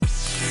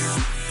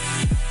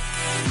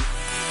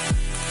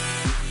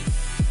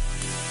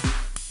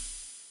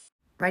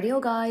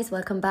Radio guys,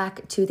 welcome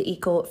back to the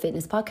Eco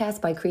Fitness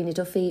Podcast by Karina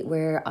Duffy,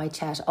 where I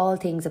chat all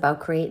things about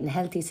creating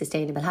healthy,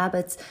 sustainable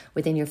habits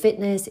within your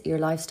fitness, your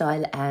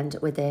lifestyle, and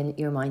within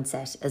your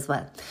mindset as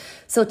well.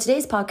 So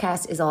today's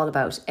podcast is all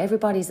about,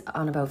 everybody's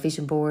on about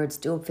vision boards,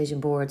 do up vision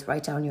boards,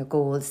 write down your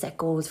goals, set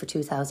goals for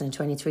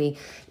 2023.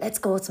 Let's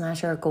go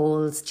smash our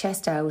goals,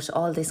 chest out,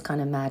 all this kind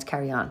of mad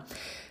carry on.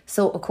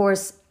 So of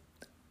course,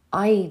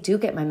 I do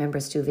get my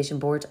members to do a vision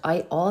board.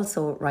 I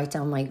also write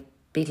down my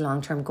big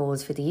long-term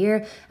goals for the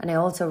year, and I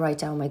also write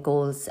down my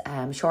goals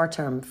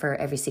short-term for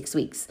every 6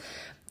 weeks.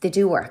 They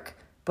do work,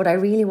 but I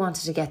really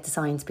wanted to get the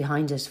science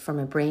behind it from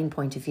a brain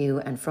point of view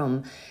and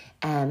from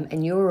a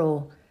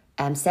neuro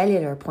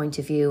cellular point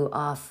of view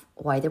of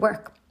why they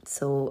work.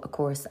 So of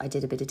course I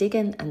did a bit of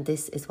digging, and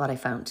this is what I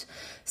found.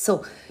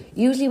 So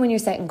usually when you're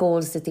setting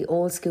goals that the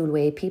old school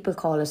way, people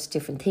call it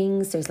different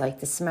things. There's like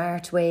the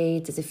SMART way.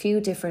 There's a few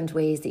different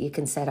ways that you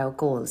can set out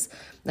goals.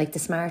 Like the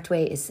SMART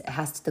way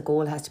the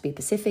goal has to be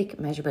specific,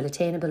 measurable,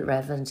 attainable,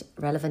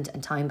 relevant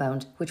and time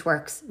bound, which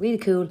works really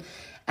cool.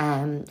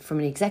 From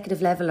an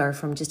executive level or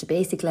from just a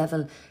basic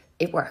level,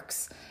 it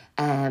works.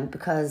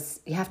 Because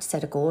you have to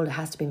set a goal. It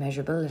has to be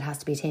measurable, it has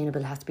to be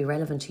attainable, it has to be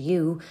relevant to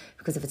you,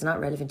 because if it's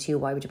not relevant to you,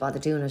 why would you bother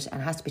doing it?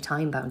 And it has to be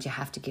time bound. You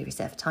have to give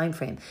yourself a time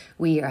frame.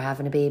 We are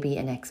having a baby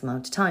in X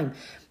amount of time.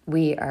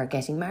 We are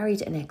getting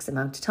married in X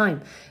amount of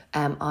time.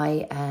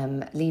 I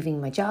am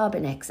leaving my job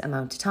in X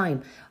amount of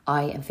time.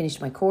 I am finished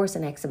my course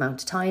in X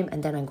amount of time,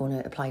 and then I'm going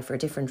to apply for a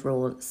different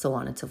role, so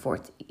on and so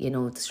forth. You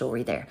know the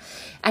story there.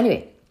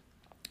 Anyway,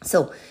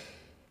 so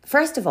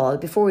first of all,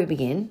 before we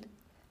begin,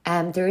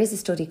 there is a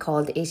study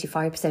called the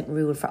 85%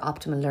 Rule for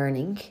Optimal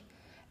Learning.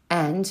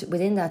 And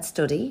within that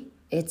study,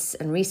 it's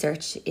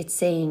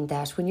saying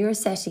that when you're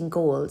setting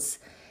goals,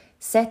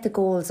 set the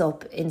goals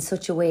up in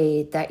such a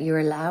way that you're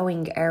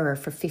allowing error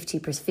for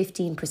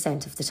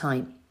 15% of the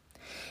time.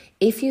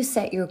 If you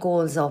set your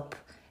goals up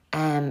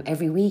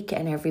every week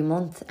and every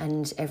month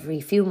and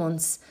every few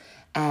months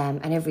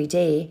and every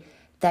day,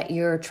 that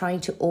you're trying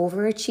to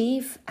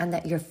overachieve and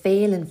that you're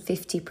failing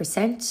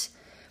 50%,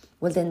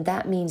 well, then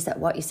that means that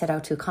what you set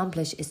out to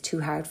accomplish is too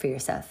hard for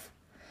yourself.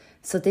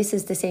 So this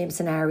is the same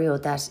scenario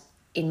that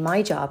in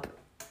my job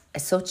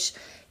as such,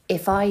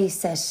 if I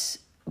set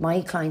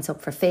my clients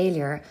up for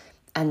failure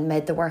and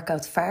made the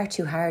workouts far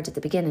too hard at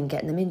the beginning,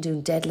 getting them in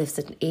doing deadlifts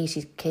at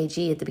 80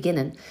 kg at the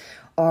beginning,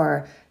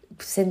 or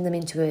send them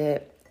into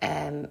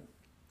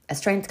a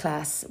strength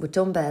class with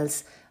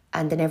dumbbells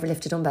and they never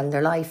lift a dumbbell in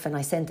their life, and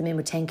I sent them in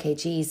with 10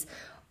 kgs,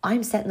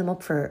 I'm setting them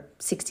up for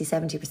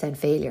 60-70%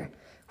 failure,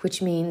 which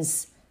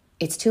means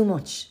it's too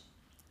much.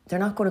 They're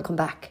not going to come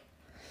back.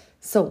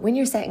 So when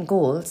you're setting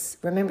goals,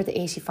 remember the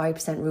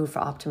 85% rule for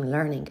optimal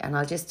learning. And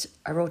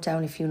I wrote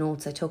down a few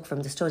notes I took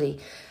from the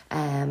study.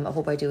 I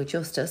hope I do it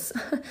justice,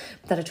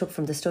 that I took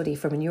from the study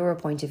from a neuro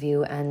point of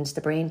view and the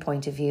brain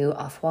point of view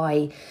of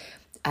why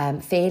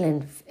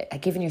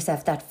giving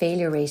yourself that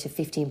failure rate of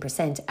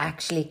 15%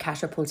 actually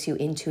catapults you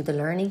into the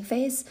learning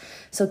phase.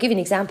 So I'll give you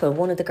an example.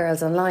 One of the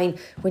girls online,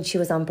 when she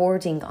was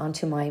onboarding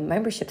onto my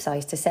membership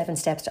site, the 7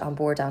 steps to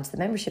onboard onto the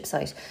membership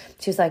site,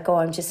 she was like,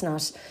 I'm just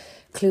not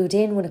clued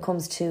in when it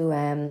comes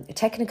to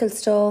technical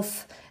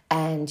stuff.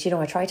 And,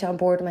 I tried to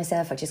onboard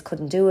myself, I just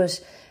couldn't do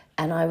it.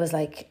 And I was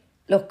like,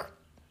 look,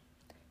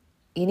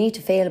 you need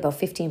to fail about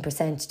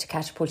 15% to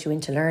catapult you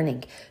into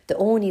learning. The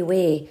only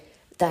way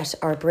that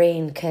our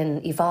brain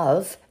can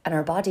evolve and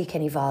our body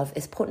can evolve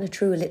is putting it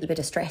through a little bit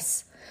of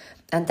stress.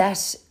 And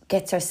that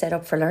gets us set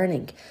up for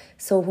learning.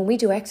 So when we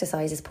do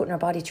exercise, it's putting our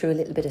body through a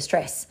little bit of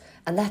stress.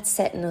 And that's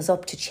setting us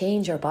up to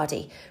change our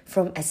body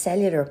from a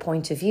cellular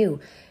point of view.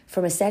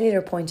 From a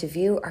cellular point of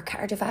view, our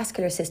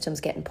cardiovascular system's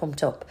getting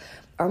pumped up.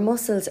 Our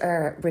muscles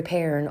are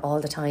repairing all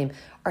the time.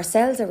 Our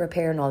cells are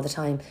repairing all the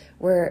time.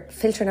 We're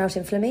filtering out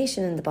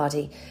inflammation in the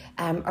body.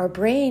 Our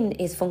brain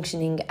is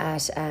functioning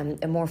at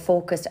a more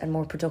focused and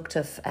more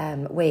productive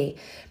way.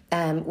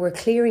 We're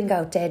clearing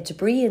out dead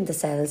debris in the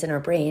cells in our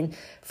brain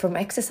from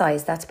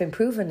exercise. That's been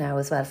proven now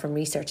as well from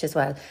research as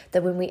well,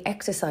 that when we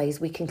exercise,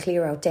 we can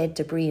clear out dead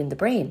debris in the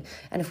brain.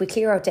 And if we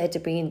clear out dead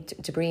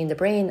debris in the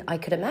brain, I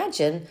could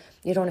imagine,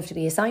 you don't have to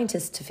be a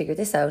scientist to figure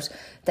this out,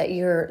 that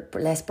you're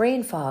less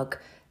brain fog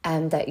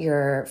and that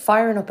you're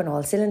firing up on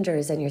all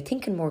cylinders and you're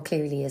thinking more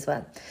clearly as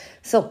well.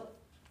 So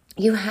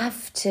you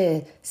have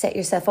to set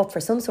yourself up for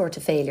some sort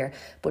of failure,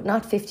 but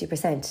not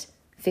 50%.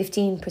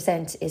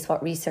 15% is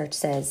what research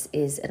says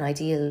is an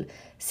ideal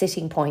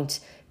sitting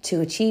point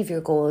to achieve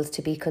your goals,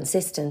 to be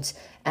consistent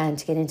and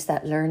to get into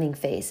that learning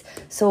phase.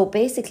 So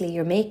basically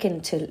you're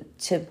making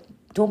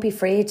don't be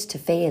afraid to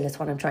fail is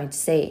what I'm trying to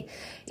say.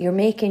 You're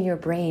making your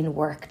brain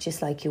work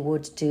just like you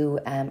would do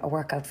a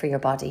workout for your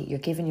body. You're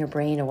giving your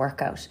brain a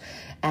workout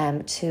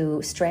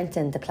to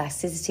strengthen the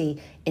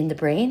plasticity in the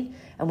brain.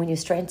 And when you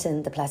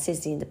strengthen the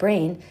plasticity in the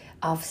brain,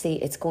 obviously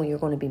you're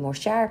going to be more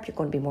sharp, you're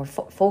going to be more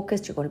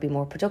focused, you're going to be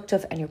more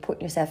productive, and you're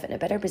putting yourself in a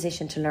better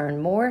position to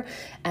learn more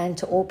and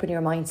to open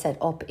your mindset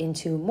up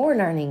into more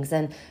learnings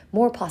and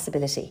more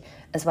possibility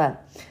as well.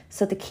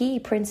 So the key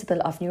principle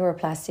of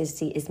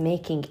neuroplasticity is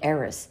making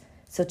errors.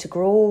 So to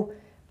grow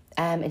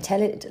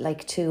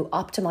to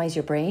optimize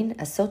your brain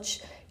as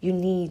such, you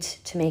need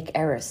to make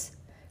errors.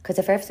 Because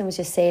if everything was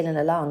just sailing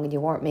along and you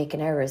weren't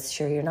making errors,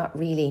 sure, you're not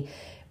really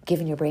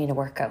giving your brain a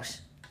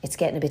workout. It's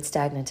getting a bit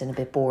stagnant and a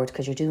bit bored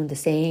because you're doing the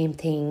same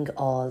thing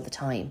all the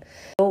time.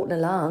 Floating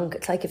along,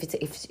 it's like if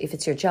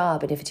it's your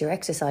job and if it's your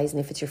exercise and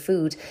if it's your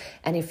food,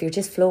 and if you're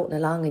just floating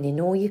along and you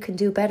know you can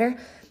do better,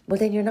 well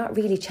then you're not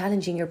really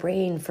challenging your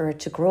brain for it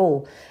to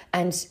grow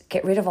and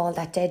get rid of all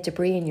that dead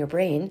debris in your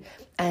brain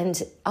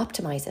and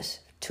optimize it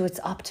to its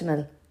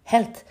optimal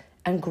health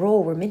and grow.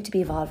 We're meant to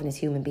be evolving as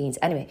human beings.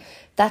 Anyway,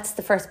 that's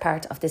the first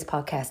part of this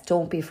podcast.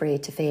 Don't be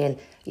afraid to fail.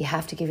 You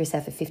have to give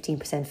yourself a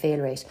 15% fail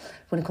rate.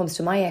 When it comes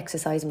to my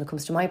exercise, when it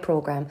comes to my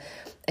program,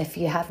 if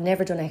you have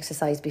never done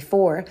exercise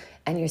before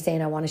and you're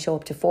saying I want to show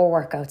up to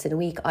 4 workouts in a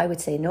week, I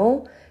would say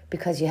no,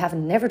 because you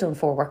haven't never done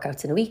 4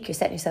 workouts in a week. You're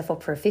setting yourself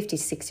up for a 50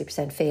 to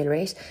 60% fail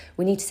rate.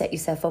 We need to set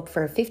yourself up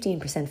for a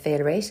 15%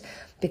 fail rate,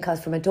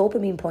 because from a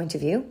dopamine point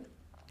of view,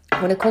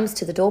 when it comes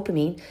to the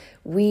dopamine,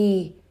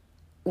 we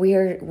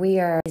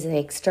are the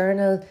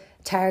external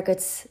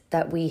targets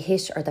that we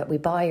hit, or that we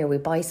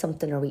buy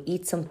something, or we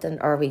eat something,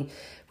 or we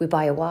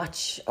buy a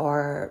watch,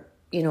 or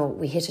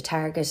we hit a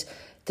target,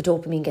 the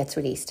dopamine gets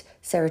released.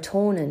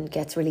 Serotonin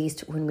gets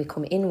released when we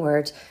come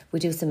inward. We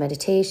do some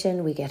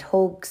meditation, we get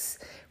hugs,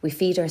 we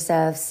feed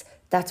ourselves.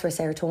 That's where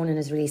serotonin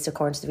is released,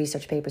 according to the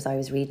research papers I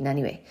was reading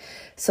anyway.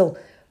 So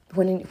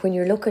when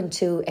you're looking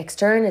to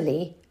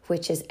externally,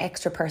 which is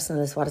extra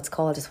personal is what it's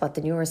called, is what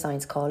the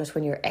neuroscience call it,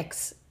 when you're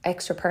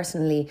extra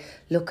personally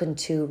looking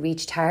to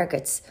reach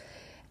targets,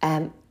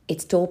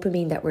 it's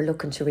dopamine that we're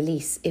looking to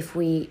release. If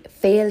we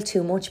fail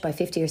too much by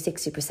 50 or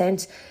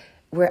 60%,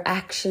 we're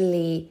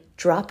actually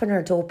dropping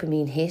our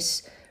dopamine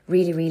hit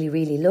really, really,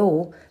 really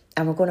low,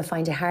 and we're going to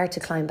find it hard to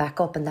climb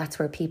back up, and that's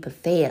where people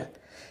fail.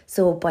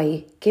 So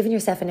by giving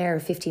yourself an error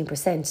of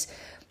 15%,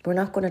 we're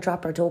not going to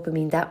drop our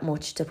dopamine that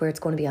much to where it's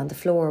going to be on the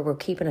floor. We're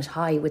keeping it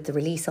high with the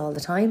release all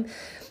the time.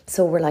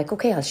 So we're like,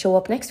 okay, I'll show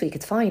up next week.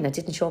 It's fine. I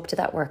didn't show up to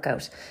that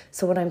workout.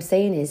 So what I'm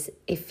saying is,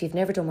 if you've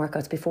never done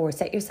workouts before,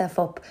 set yourself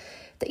up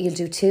that you'll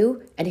do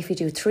 2. And if you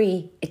do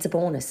 3, it's a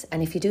bonus.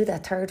 And if you do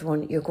that 3rd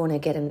one, you're going to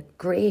get a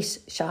great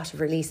shot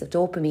of release of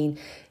dopamine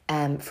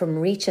from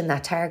reaching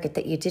that target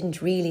that you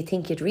didn't really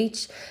think you'd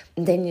reach.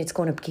 And then it's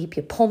going to keep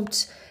you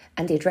pumped,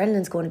 and the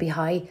adrenaline's going to be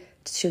high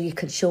so you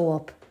can show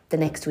up the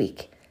next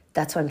week.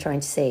 That's what I'm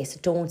trying to say.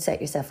 So don't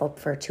set yourself up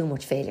for too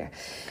much failure.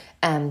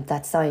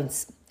 That's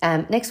science.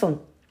 Next one.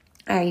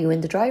 Are you in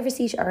the driver's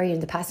seat, or are you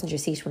in the passenger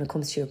seat when it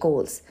comes to your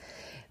goals?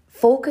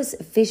 Focus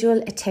visual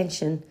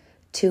attention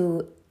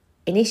to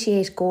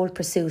initiate goal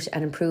pursuit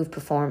and improve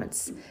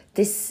performance.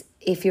 This,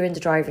 if you're in the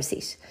driver's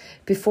seat.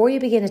 Before you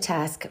begin a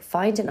task,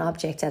 find an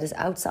object that is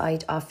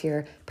outside of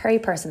your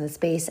peripersonal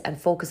space and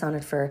focus on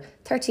it for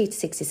 30 to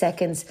 60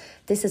 seconds.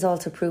 This is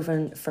also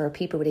proven for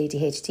people with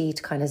ADHD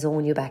to kind of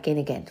zone you back in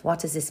again. What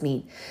does this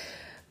mean?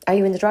 Are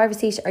you in the driver's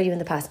seat? Are you in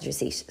the passenger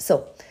seat?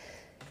 So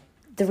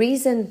the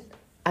reason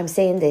I'm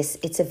saying this,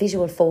 it's a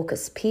visual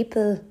focus.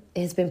 It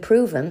has been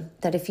proven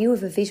that if you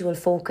have a visual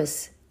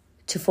focus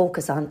to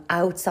focus on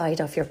outside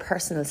of your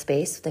personal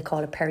space, they call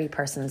it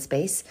peripersonal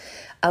space,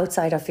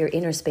 outside of your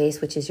inner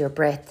space, which is your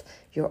breath,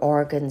 your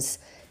organs,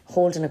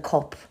 holding a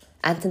cup,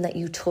 anything that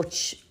you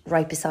touch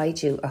right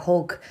beside you, a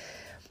hug.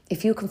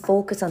 If you can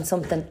focus on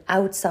something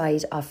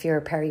outside of your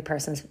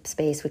peripersonal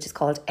space, which is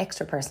called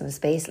extrapersonal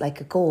space,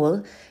 like a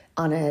goal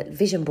on a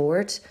vision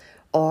board,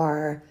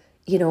 or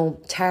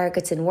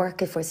targets in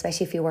work,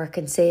 especially if you work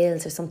in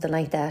sales or something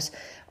like that,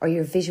 or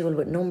you're visual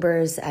with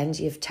numbers and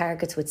you have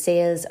targets with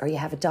sales, or you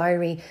have a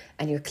diary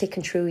and you're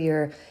clicking through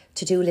your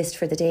to-do list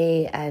for the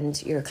day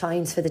and your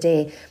clients for the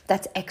day,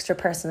 that's extra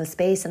personal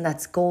space, and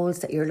that's goals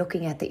that you're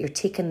looking at, that you're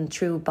ticking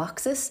through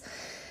boxes.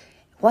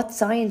 What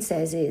science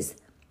says is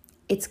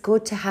it's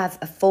good to have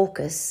a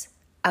focus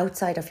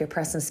outside of your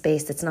personal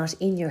space that's not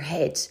in your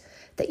head,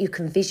 that you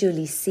can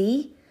visually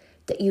see,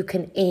 that you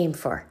can aim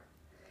for.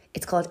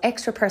 It's called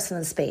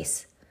extrapersonal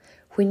space.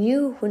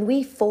 When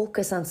we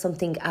focus on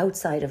something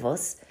outside of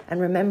us,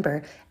 and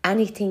remember,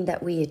 anything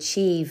that we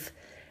achieve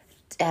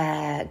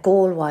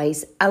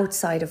goal-wise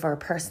outside of our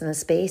personal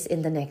space,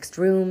 in the next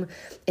room,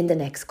 in the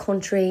next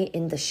country,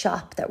 in the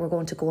shop that we're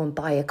going to go and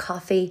buy a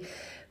coffee,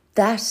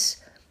 those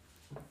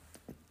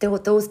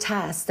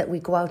tasks that we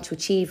go out to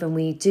achieve and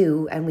we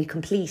do and we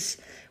complete,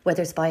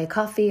 whether it's buy a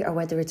coffee or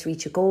whether it's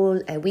reach a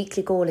goal, a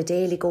weekly goal, a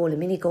daily goal, a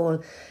mini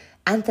goal,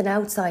 anything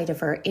outside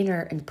of our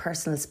inner and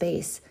personal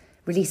space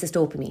releases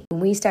dopamine.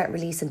 When we start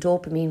releasing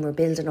dopamine, we're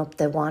building up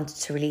the want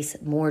to release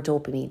more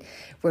dopamine.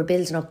 We're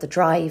building up the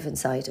drive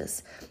inside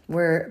us.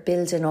 We're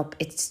building up,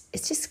 it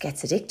just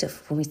gets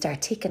addictive when we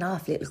start ticking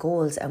off little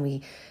goals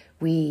and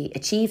we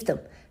achieve them.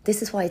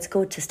 This is why it's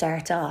good to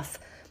start off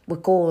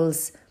with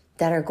goals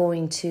that are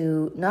going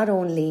to not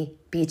only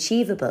be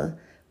achievable,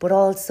 but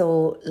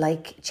also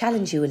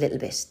challenge you a little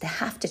bit. They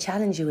have to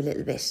challenge you a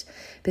little bit,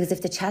 because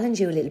if they challenge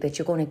you a little bit,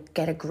 you're going to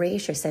get a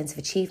greater sense of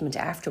achievement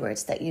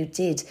afterwards that you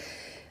did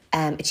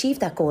achieve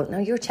that goal. Now,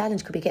 your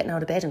challenge could be getting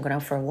out of bed and going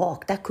out for a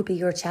walk. That could be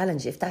your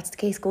challenge. If that's the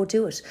case, go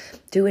do it.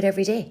 Do it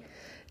every day.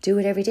 do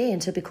it every day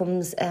until it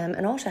becomes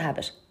an auto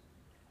habit.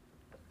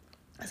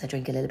 As I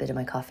drink a little bit of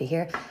my coffee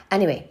here.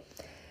 Anyway,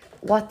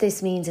 what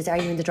this means is, are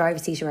you in the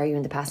driver's seat or are you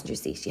in the passenger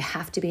seat? You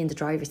have to be in the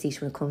driver's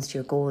seat when it comes to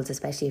your goals,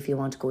 especially if you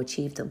want to go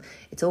achieve them.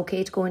 It's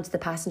okay to go into the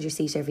passenger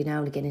seat every now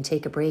and again and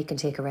take a break and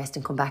take a rest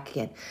and come back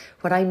again.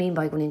 What I mean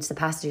by going into the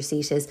passenger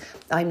seat is,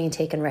 I mean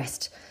taking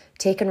rest.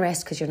 Taking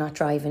rest because you're not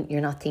driving,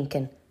 you're not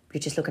thinking, you're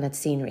just looking at the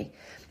scenery.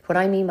 What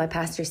I mean by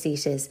passenger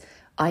seat is,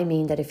 I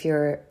mean that if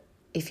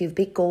you've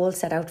big goals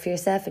set out for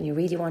yourself and you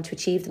really want to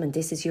achieve them, and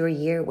this is your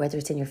year, whether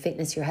it's in your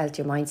fitness, your health,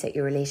 your mindset,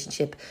 your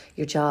relationship,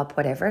 your job,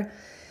 whatever,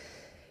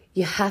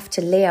 you have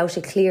to lay out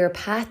a clear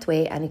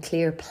pathway and a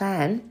clear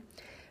plan.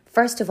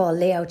 First of all,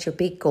 lay out your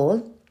big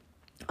goal.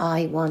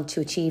 I want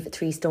to achieve a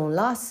 3 stone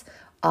loss.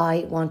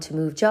 I want to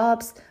move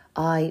jobs.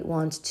 I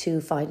want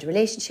to find a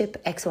relationship,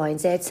 X, Y,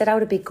 and Z. Set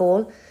out a big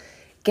goal.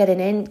 Get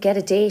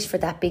a date for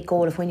that big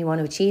goal of when you want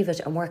to achieve it,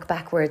 and work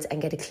backwards and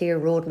get a clear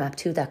roadmap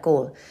to that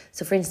goal.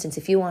 So for instance,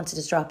 if you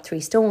wanted to drop 3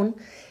 stone,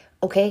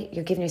 okay,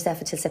 you're giving yourself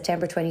until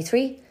September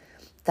 23.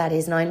 That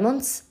is 9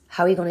 months.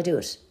 How are you going to do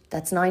it?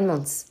 That's 9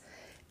 months.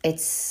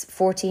 It's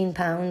 14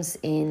 pounds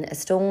in a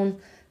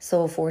stone.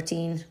 So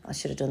 14, I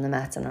should have done the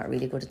maths. I'm not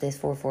really good at this.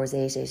 4, 4 is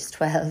 8, 8 is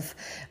 12.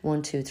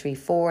 1, 2, 3,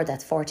 4.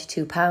 That's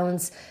 42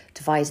 pounds.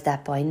 Divide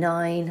that by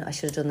 9. I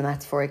should have done the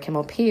maths before I came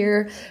up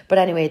here. But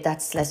anyway,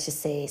 that's, let's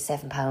just say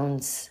 7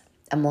 pounds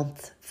a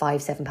month.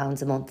 5, 7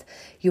 pounds a month.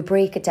 You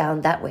break it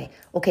down that way.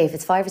 Okay, if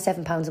it's 5 or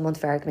 7 pounds a month,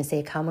 for argument's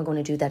sake, how am I going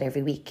to do that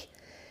every week?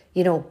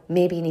 You know,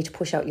 maybe you need to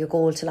push out your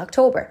goal till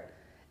October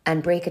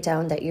and break it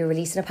down that you're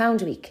releasing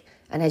 £1 a week.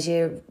 And as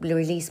you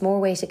release more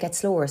weight, it gets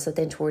slower. So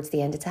then towards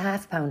the end, it's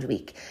 £0.5 a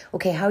week.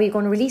 Okay, how are you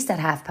going to release that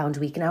 £0.5 a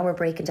week? Now we're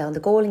breaking down the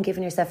goal and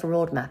giving yourself a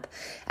roadmap.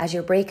 As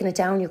you're breaking it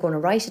down, you're going to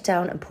write it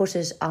down and put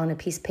it on a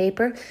piece of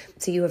paper.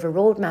 So you have a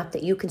roadmap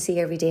that you can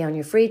see every day on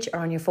your fridge or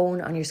on your phone,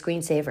 on your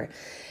screensaver.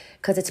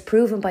 Because it's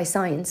proven by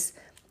science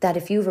that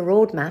if you have a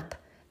roadmap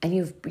and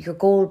you've your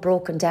goal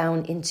broken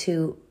down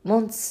into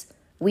months,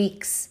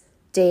 weeks,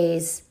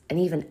 days, and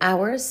even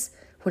hours,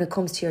 when it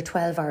comes to your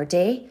 12-hour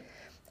day,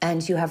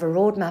 and you have a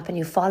roadmap and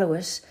you follow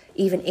it,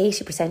 even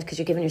 80% because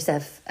you're giving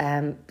yourself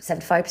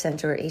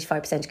 75% or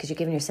 85% because you're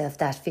giving yourself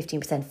that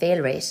 15%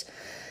 fail rate,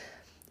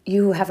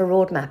 you have a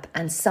roadmap.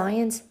 And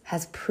science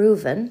has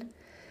proven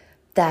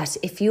that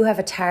if you have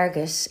a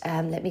target,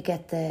 let me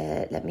get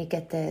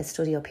the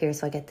study up here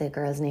so I get the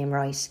girl's name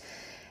right.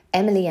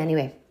 Emily,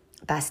 anyway,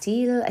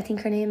 Bastille, I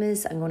think her name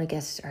is. I'm going to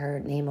get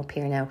her name up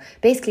here now.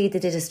 Basically, they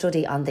did a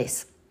study on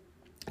this.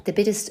 They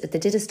did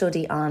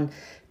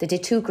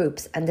 2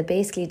 groups, and they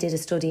basically did a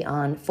study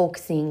on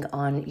focusing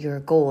on your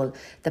goal,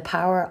 the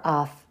power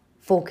of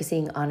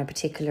focusing on a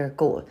particular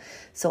goal.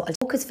 So I'll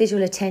focus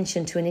visual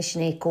attention to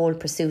initiate goal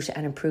pursuit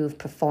and improve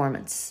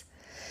performance.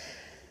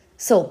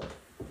 So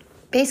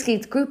basically,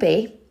 group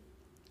A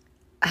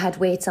had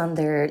weights on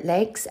their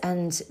legs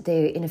and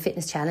they're in a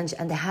fitness challenge,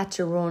 and they had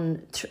to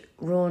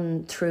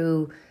run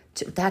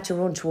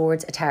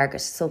towards a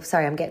target. So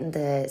sorry, I'm getting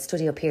the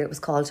study up here. It was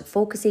called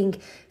Focusing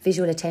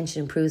Visual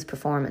Attention Improves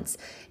Performance.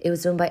 It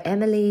was done by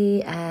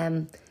Emily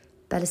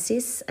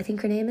Balasis, I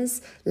think her name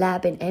is,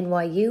 lab in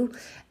NYU.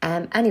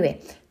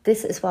 Anyway,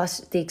 this is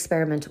what the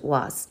experiment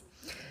was.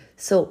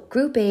 So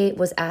Group A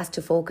was asked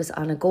to focus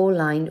on a goal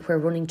line where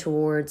running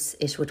towards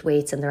it with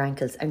weights on their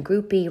ankles, and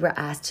Group B were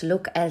asked to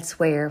look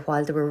elsewhere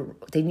while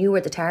they knew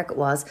where the target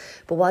was,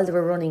 but while they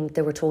were running,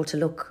 they were told to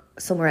look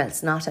somewhere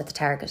else, not at the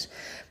target.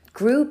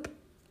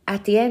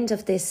 At the end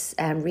of this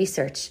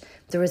research,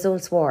 the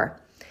results were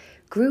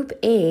Group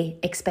A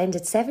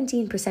expended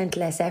 17%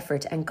 less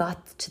effort and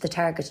got to the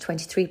target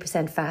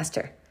 23%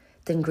 faster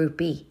than Group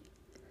B.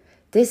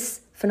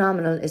 This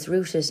phenomenon is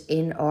rooted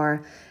in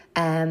our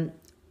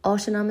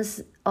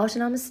autonomous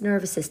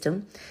nervous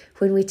system.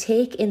 When we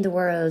take in the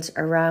world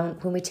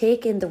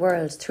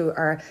through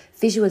our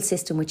visual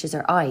system, which is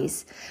our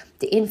eyes,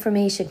 the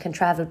information can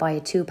travel by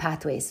 2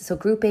 pathways. So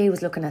Group A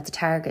was looking at the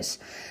target.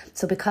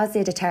 So because they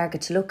had a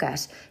target to look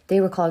at, they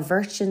were called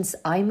Wirtgen's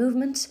eye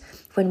movement,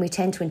 when we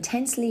tend to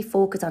intensely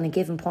focus on a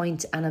given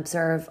point and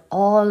observe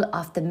all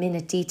of the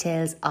minute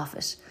details of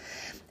it.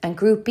 And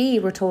Group B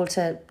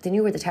they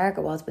knew where the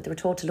target was, but they were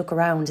told to look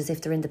around as if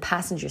they're in the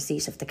passenger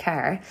seat of the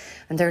car,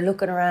 and they're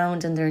looking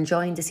around and they're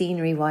enjoying the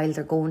scenery while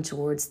they're going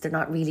towards, they're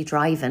not really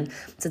driving.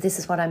 So this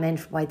is what I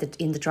meant by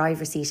in the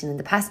driver's seat and in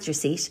the passenger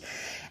seat.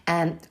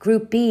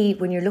 Group B,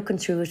 when you're looking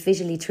through it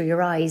visually through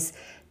your eyes,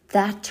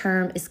 that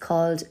term is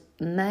called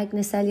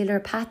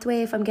magnocellular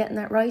pathway, if I'm getting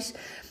that right,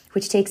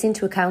 which takes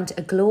into account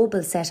a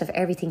global set of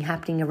everything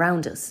happening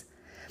around us.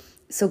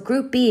 So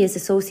Group B is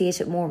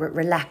associated more with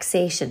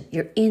relaxation.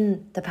 You're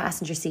in the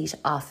passenger seat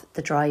of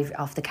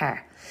the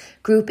car.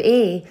 Group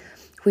A,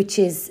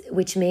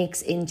 which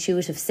makes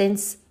intuitive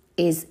sense,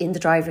 is in the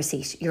driver's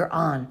seat. You're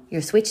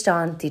switched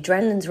on, the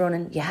adrenaline's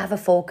running, you have a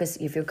focus,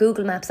 you have your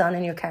Google Maps on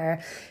in your car,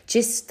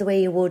 just the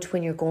way you would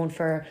when you're going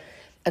for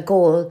a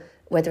goal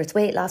whether it's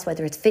weight loss,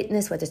 whether it's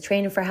fitness, whether it's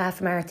training for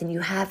half a marathon, you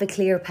have a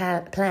clear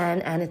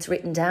plan and it's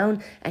written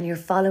down and you're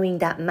following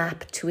that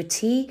map to a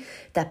T.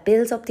 That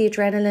builds up the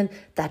adrenaline,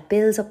 that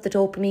builds up the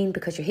dopamine,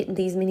 because you're hitting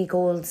these mini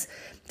goals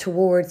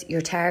towards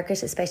your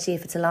target, especially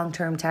if it's a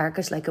long-term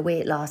target like a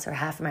weight loss or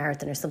half a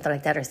marathon or something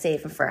like that, or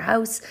saving for a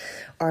house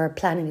or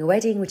planning a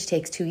wedding, which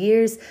takes 2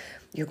 years.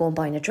 You're going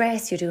buying a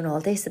dress, you're doing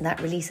all this, and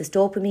that releases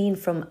dopamine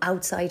from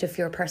outside of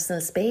your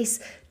personal space.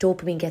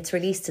 Dopamine gets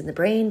released in the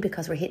brain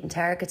because we're hitting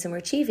targets and we're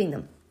achieving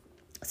them.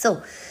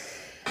 So,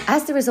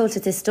 as the result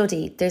of this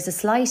study, there's a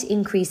slight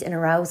increase in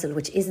arousal,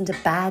 which isn't a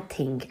bad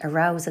thing.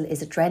 Arousal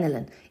is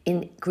adrenaline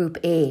in group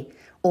A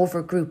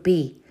over group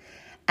B,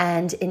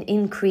 and an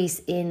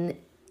increase in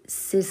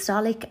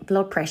systolic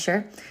blood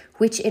pressure,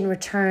 which in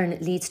return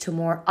leads to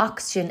more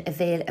oxygen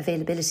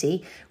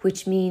availability,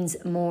 which means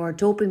more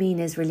dopamine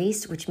is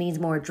released, which means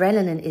more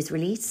adrenaline is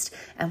released,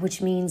 and which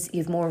means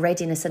you've more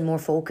readiness and more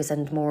focus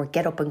and more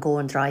get up and go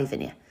and drive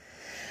in you.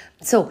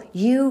 So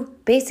you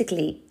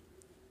basically,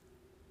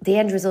 the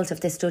end result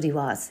of this study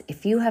was,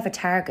 if you have a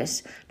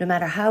target, no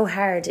matter how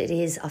hard it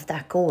is of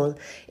that goal,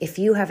 if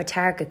you have a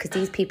target, because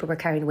these people were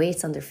carrying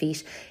weights on their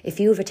feet, if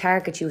you have a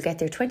target, you'll get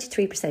there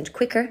 23%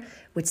 quicker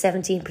with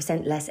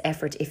 17% less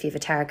effort if you have a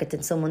target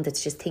than someone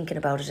that's just thinking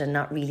about it and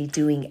not really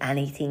doing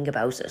anything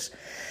about it.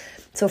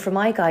 So for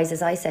my guys,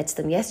 as I said to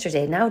them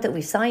yesterday, now that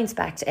we've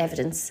science-backed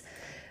evidence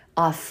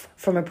of,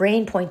 from a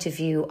brain point of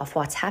view, of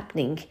what's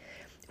happening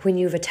when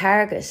you have a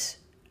target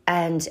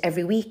and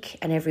every week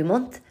and every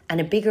month and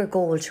a bigger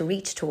goal to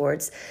reach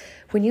towards,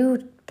 when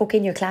you book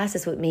in your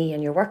classes with me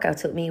and your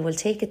workouts with me, we'll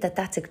take it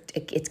that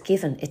it's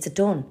given, it's a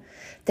done.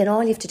 Then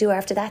all you have to do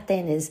after that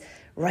then is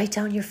write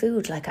down your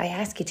food like I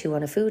ask you to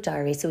on a food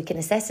diary, so we can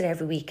assess it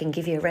every week and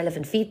give you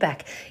relevant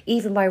feedback.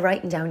 Even by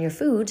writing down your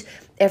food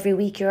every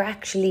week, you're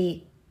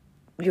actually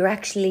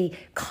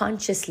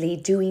consciously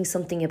doing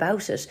something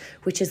about it,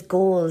 which is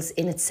goals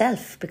in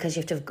itself, because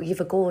you have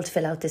a goal to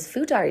fill out this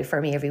food diary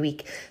for me every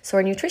week so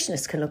our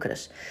nutritionist can look at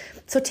it.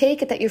 So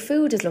take it that your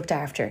food is looked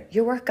after,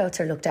 your workouts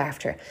are looked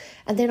after,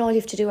 and then all you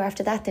have to do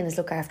after that then is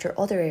look after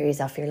other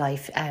areas of your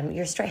life,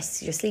 your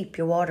stress, your sleep,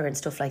 your water and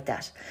stuff like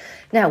that.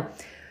 Now,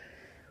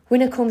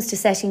 when it comes to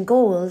setting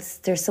goals,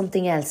 there's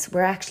something else.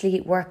 We're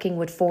actually working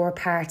with 4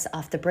 parts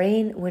of the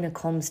brain when it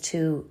comes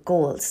to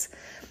goals,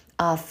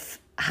 of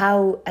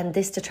how, and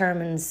this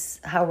determines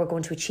how we're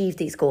going to achieve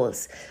these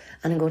goals.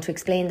 And I'm going to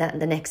explain that in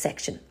the next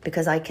section,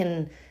 because I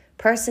can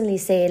personally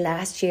say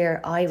last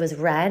year I was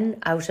ran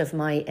out of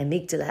my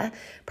amygdala,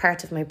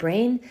 part of my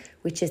brain,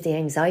 which is the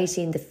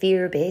anxiety and the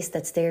fear base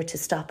that's there to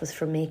stop us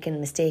from making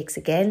mistakes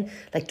again.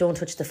 Like, don't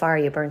touch the fire,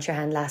 you burnt your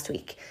hand last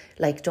week.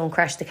 Like, don't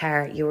crash the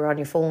car, you were on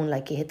your phone,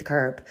 like you hit the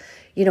curb.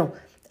 You know,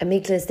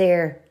 amygdala is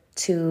there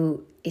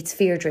it's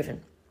fear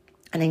driven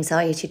and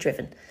anxiety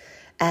driven.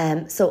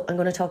 So I'm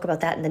going to talk about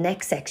that in the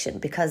next section,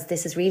 because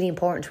this is really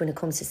important when it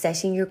comes to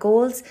setting your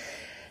goals.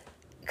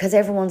 Because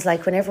everyone's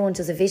like, when everyone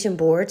does a vision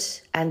board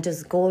and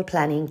does goal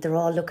planning, they're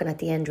all looking at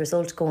the end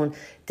result going,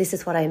 this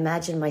is what I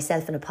imagine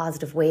myself in a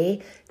positive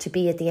way to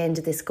be at the end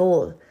of this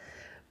goal.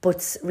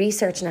 But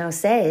research now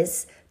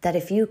says that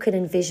if you can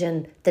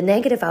envision the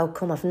negative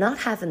outcome of not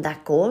having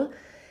that goal,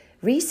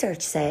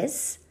 research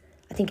says,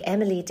 I think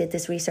Emily did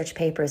this research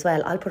paper as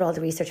well. I'll put all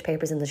the research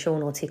papers in the show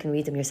notes. You can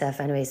read them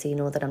yourself anyway, so you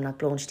know that I'm not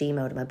blowing steam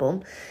out of my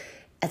bum.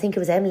 I think it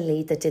was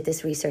Emily that did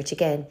this research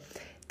again,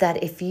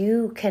 that if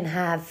you can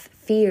have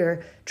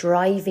fear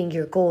driving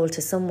your goal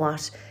to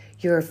somewhat,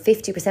 you're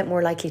 50%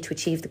 more likely to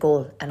achieve the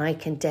goal. And I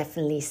can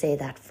definitely say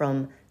that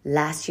from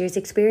last year's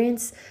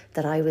experience,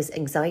 that I was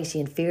anxiety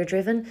and fear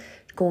driven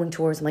going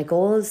towards my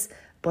goals.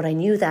 But I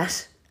knew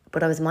that,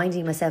 but I was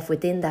minding myself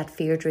within that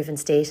fear-driven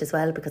state as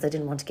well, because I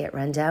didn't want to get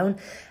ran down.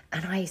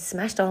 And I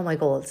smashed all my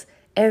goals,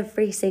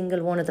 every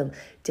single one of them.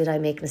 Did I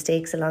make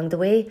mistakes along the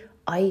way?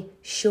 I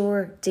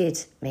sure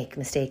did make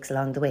mistakes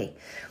along the way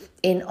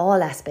in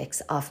all aspects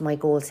of my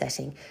goal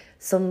setting.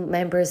 Some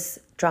members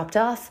dropped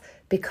off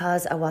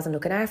because I wasn't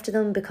looking after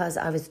them, because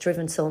I was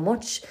driven so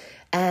much.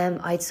 I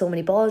had so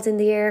many balls in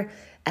the air.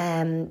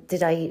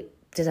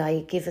 Did I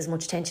give as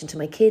much attention to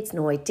my kids?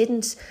 No, I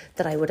didn't,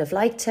 that I would have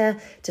liked to.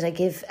 Did I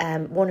give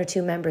 1 or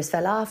 2 members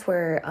fell off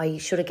where I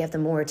should have given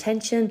them more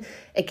attention?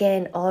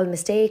 Again, all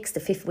mistakes,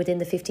 within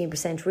the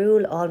 15%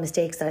 rule, all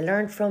mistakes that I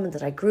learned from and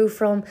that I grew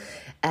from,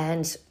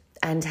 and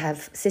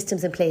have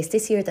systems in place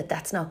this year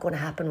that's not going to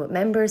happen with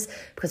members,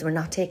 because we're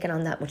not taking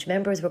on that much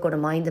members. We're going to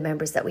mind the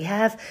members that we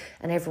have,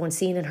 and everyone's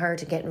seen and heard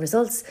and getting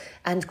results,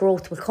 and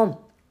growth will come.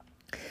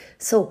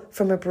 So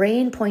from a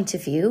brain point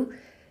of view,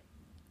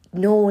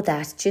 know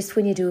that just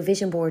when you do a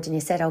vision board and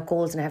you set out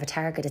goals and have a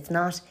target, it's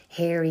not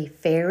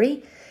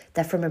hairy-fairy,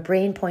 that from a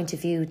brain point of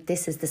view,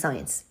 this is the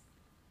science.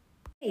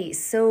 Okay,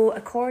 so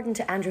according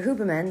to Andrew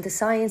Huberman, the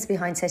science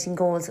behind setting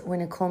goals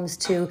when it comes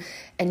to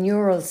a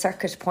neural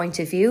circuit point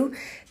of view,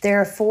 there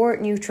are 4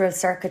 neutral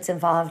circuits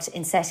involved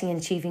in setting and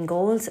achieving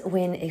goals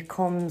when it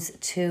comes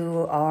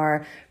to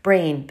our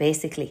brain,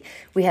 basically.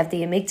 We have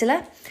the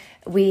amygdala.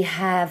 We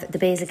have the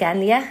basal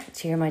ganglia.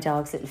 To hear my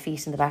dog's little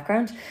feet in the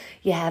background.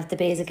 You have the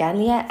basal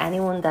ganglia.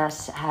 Anyone that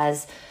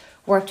has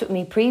worked with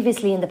me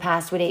previously in the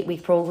past with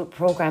 8-week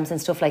programs and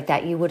stuff like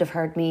that, you would have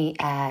heard me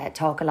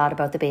talk a lot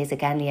about the basic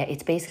ganglia.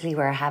 It's basically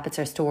where our habits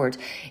are stored.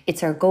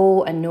 It's our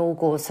go and no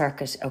go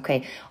circuit.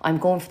 Okay, I'm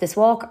going for this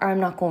walk or I'm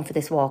not going for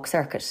this walk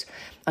circuit.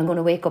 I'm going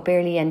to wake up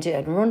early and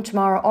run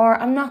tomorrow, or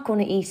I'm not going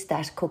to eat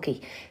that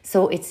cookie.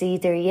 So it's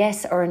either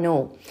yes or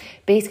no.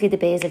 Basically, the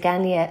basal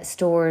ganglia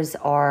stores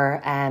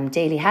our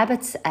daily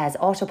habits as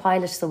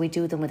autopilot, so we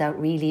do them without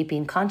really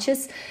being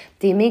conscious.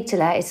 The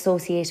amygdala is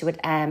associated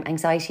with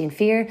anxiety and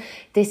fear.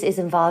 This is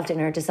involved in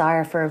our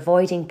desire for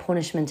avoiding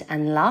punishment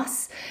and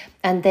loss.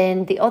 And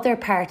then the other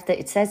part, that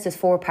it says there's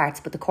 4 parts,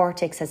 but the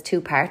cortex has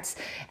 2 parts,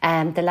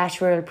 the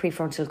lateral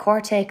prefrontal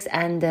cortex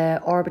and the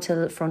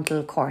orbital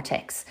frontal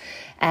cortex.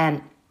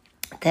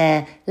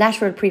 The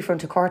lateral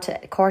prefrontal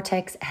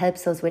cortex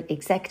helps us with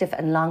executive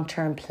and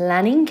long-term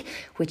planning,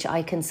 which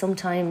I can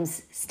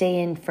sometimes stay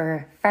in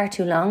for far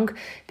too long,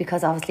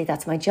 because obviously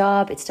that's my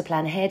job. It's to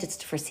plan ahead, it's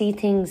to foresee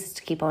things, it's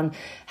to keep on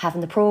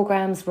having the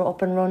programs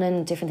up and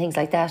running, different things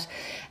like that.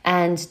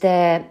 And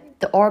the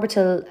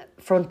orbital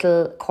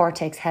frontal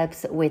cortex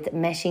helps with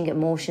meshing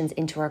emotions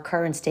into our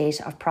current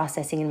state of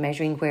processing and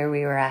measuring where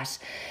we are at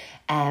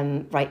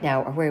right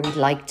now, or where we'd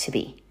like to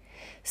be.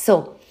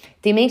 So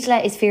the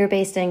amygdala is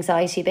fear-based and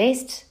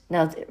anxiety-based.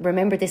 Now,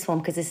 remember this one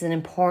because this is an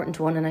important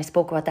one, and I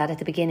spoke about that at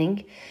the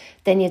beginning.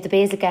 Then you have the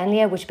basal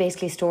ganglia, which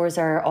basically stores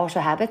our auto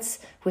habits,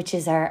 which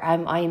is our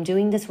I am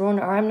doing this run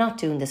or I'm not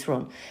doing this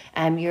run.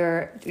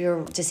 Your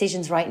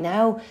decisions right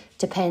now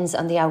depends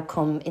on the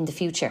outcome in the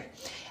future.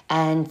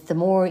 And the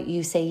more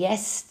you say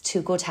yes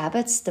to good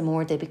habits, the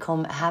more they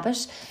become a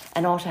habit,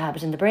 an auto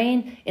habit in the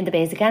brain, in the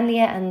basal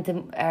ganglia, and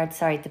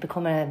they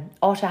become an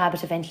auto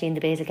habit eventually in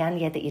the basal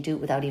ganglia that you do it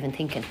without even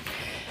thinking.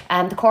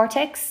 The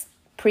cortex,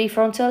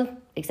 prefrontal,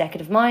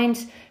 executive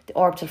mind, the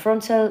orbital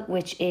frontal,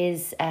 which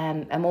is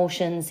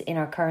emotions in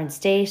our current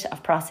state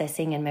of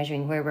processing and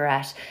measuring where we're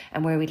at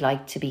and where we'd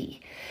like to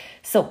be.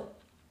 So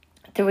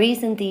the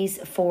reason these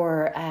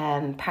 4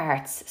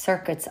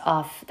 circuits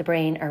of the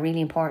brain are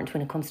really important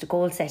when it comes to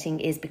goal setting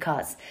is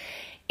because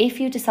if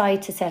you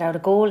decide to set out a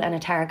goal and a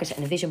target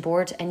and a vision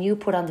board, and you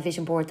put on the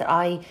vision board that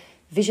I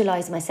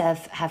visualise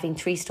myself having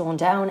 3 stone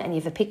down, and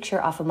you have a picture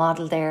of a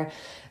model there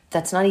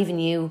that's not even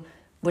you,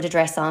 with a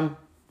dress on,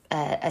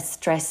 a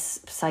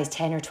dress size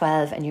 10 or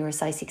 12, and you're a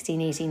size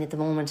 16, 18 at the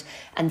moment,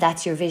 and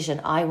that's your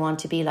vision. I want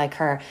to be like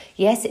her.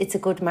 Yes, it's a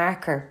good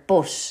marker,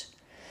 but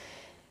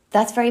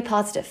that's very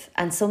positive.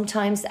 And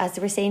sometimes, as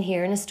they were saying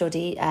here in a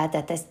study,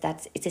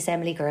 it's this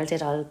Emily girl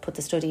did, I'll put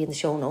the study in the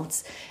show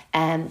notes,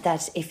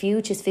 that if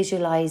you just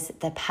visualise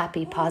the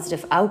happy,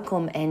 positive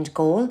outcome end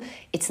goal,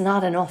 it's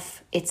not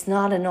enough. It's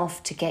not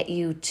enough to get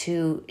you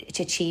to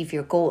achieve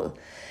your goal.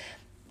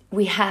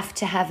 We have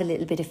to have a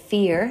little bit of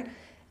fear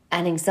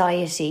and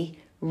anxiety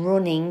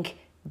running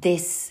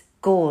this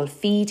goal,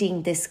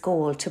 feeding this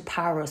goal to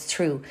power us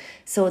through.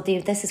 So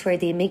this is where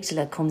the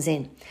amygdala comes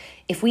in.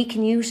 If we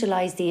can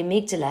utilise the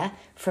amygdala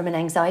from an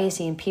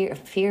anxiety and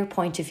fear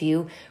point of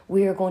view,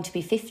 we are going to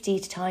be 50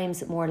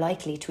 times more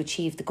likely to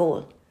achieve the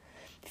goal.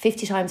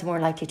 50 times more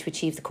likely to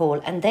achieve the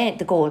goal. And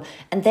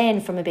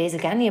then from a basal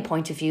ganglia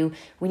point of view,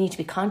 we need to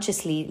be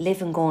consciously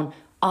living going,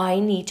 I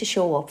need to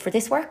show up for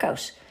this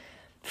workout.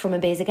 From a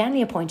basal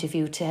ganglia point of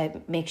view, to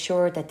make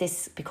sure that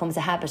this becomes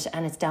a habit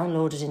and it's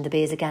downloaded in the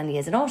basal ganglia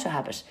as an auto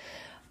habit,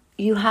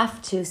 you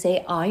have to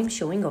say, I'm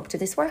showing up to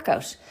this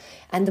workout.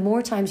 And the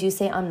more times you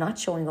say, I'm not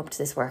showing up to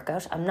this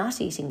workout, I'm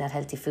not eating that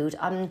healthy food,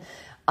 I'm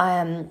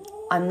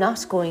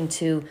not going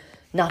to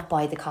not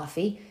buy the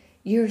coffee,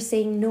 you're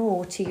saying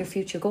no to your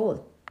future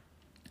goal.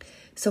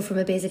 So from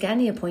a basal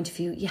ganglia point of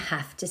view, you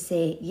have to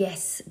say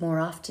yes more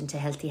often to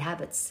healthy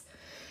habits.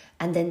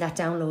 And then that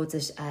downloads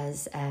it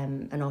as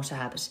an auto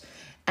habit.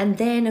 And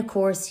then, of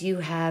course, you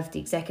have the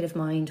executive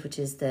mind, which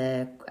is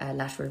the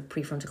lateral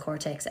prefrontal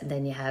cortex. And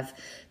then you have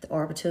the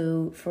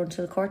orbital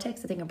frontal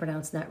cortex, I think I'm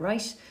pronouncing that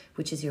right,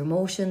 which is your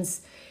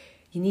emotions.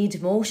 You need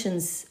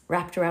emotions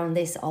wrapped around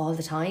this all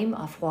the time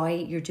of why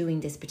you're doing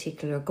this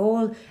particular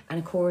goal. And,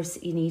 of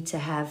course, you need to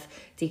have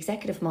the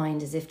executive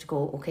mind as if to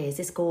go, okay, is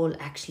this goal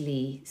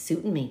actually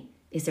suiting me?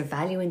 Is there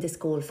value in this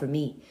goal for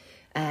me?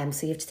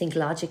 So you have to think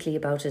logically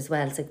about it as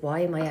well. It's like,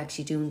 why am I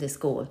actually doing this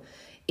goal?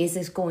 Is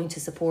it going to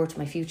support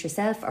my future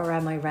self, or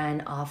am I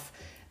ran off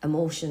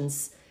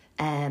emotions,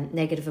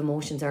 negative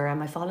emotions, or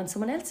am I following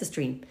someone else's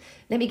dream?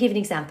 Let me give an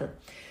example.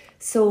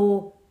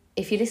 So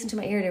if you listen to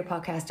my earlier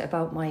podcast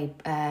about my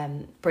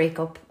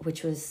breakup,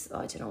 which was,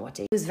 I don't know what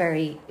day,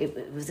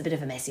 it was a bit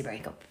of a messy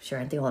breakup. Sure,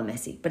 aren't they all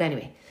messy? But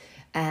anyway,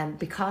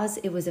 because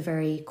it was a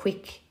very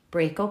quick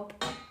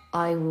breakup,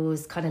 I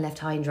was kind of left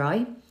high and dry,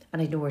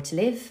 and I had nowhere to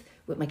live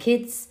with my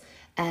kids.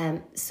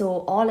 So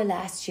all of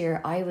last year,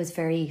 I was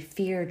very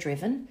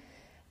fear-driven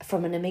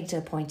from an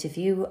amygdala point of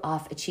view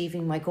of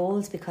achieving my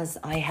goals, because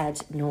I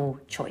had no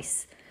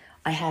choice.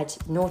 I had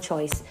no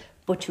choice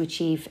but to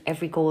achieve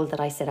every goal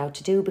that I set out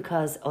to do,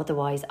 because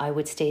otherwise I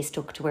would stay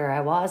stuck to where I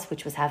was,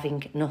 which was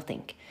having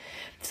nothing.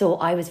 So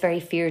I was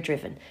very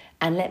fear-driven.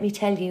 And let me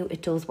tell you,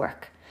 it does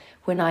work.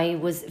 When I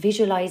was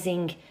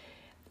visualising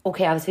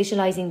okay, I was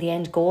visualizing the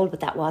end goal, but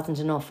that wasn't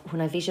enough.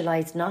 When I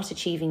visualized not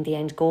achieving the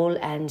end goal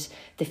and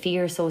the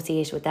fear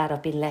associated with that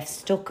of being left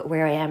stuck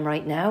where I am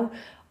right now,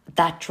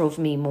 that drove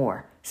me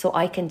more. So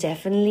I can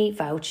definitely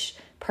vouch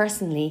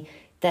personally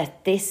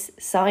that this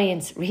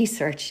science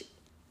research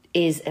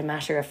is a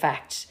matter of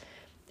fact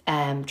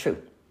true,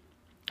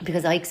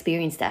 because I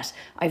experienced that.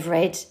 I've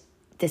read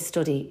this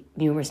study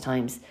numerous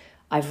times.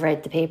 I've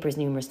read the papers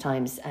numerous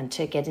times, and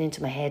to get it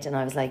into my head, and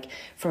I was like,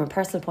 from a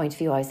personal point of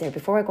view, I was there,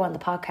 before I go on the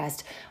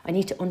podcast, I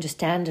need to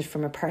understand it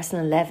from a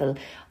personal level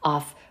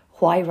of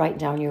why writing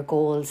down your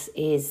goals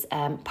is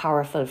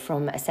powerful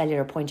from a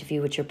cellular point of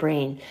view with your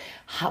brain.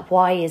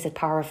 Why is it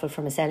powerful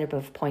from a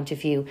cellular point of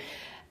view?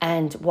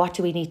 And what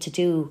do we need to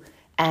do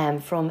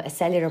from a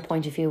cellular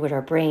point of view with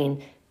our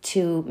brain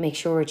to make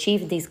sure we're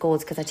achieving these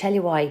goals? Because I tell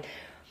you why,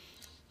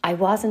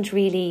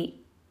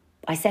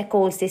 I set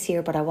goals this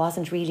year, but I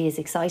wasn't really as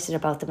excited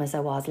about them as I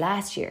was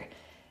last year.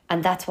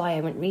 And that's why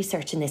I went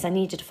researching this. I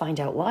needed to find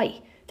out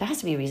why. There has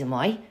to be a reason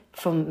why,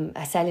 from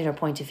a cellular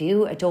point of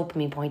view, a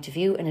dopamine point of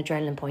view, an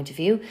adrenaline point of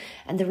view.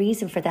 And the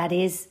reason for that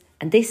is,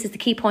 and this is the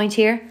key point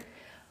here,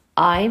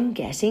 I'm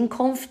getting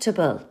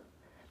comfortable.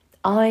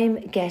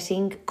 I'm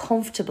getting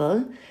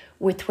comfortable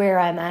with where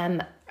I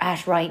am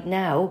at right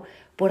now,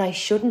 but I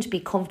shouldn't be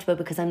comfortable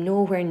because I'm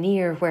nowhere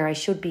near where I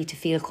should be to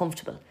feel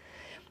comfortable.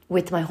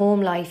 With my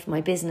home life,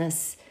 my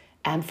business,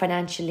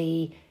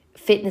 financially,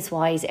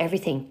 fitness-wise,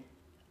 everything.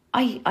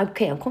 I'm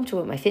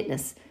comfortable with my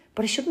fitness,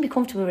 but I shouldn't be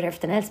comfortable with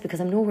everything else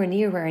because I'm nowhere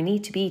near where I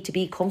need to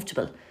be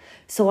comfortable.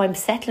 So I'm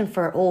settling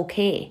for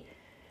okay.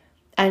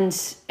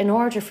 And in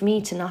order for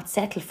me to not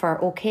settle for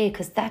okay,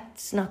 because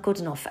that's not good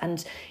enough.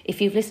 And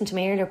if you've listened to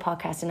my earlier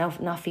podcast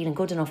and not feeling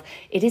good enough,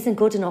 it isn't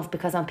good enough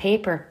because on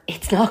paper,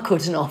 it's not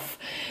good enough.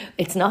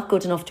 It's not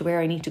good enough to where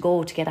I need to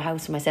go to get a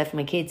house for myself and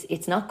my kids.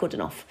 It's not good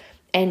enough.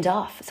 End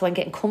off. So I'm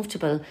getting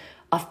comfortable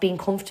of being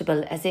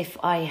comfortable as if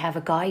I have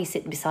a guy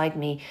sitting beside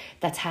me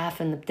that's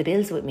halving the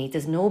bills with me.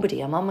 There's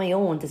nobody. I'm on my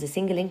own. There's a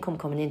single income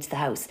coming into the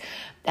house.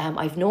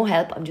 I've no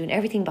help. I'm doing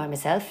everything by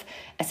myself,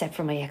 except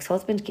for my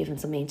ex-husband giving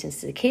some maintenance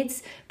to the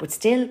kids. But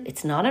still,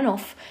 it's not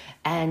enough.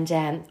 And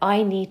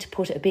I need to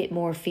put a bit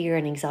more fear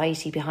and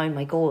anxiety behind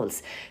my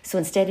goals. So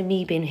instead of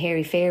me being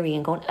hairy-fairy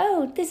and going,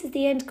 oh, this is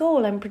the end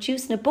goal, I'm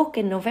producing a book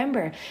in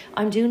November,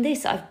 I'm doing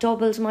this, I've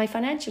doubled my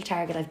financial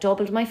target, I've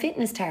doubled my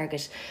fitness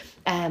target,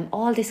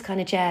 all this kind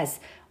of jazz,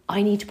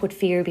 I need to put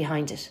fear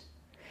behind it.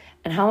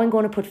 And how I'm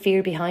going to put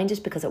fear behind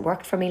it, because it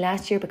worked for me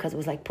last year, because it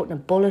was like putting a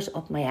bullet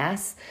up my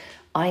ass,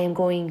 I am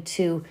going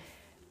to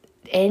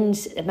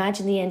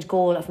imagine the end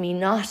goal of me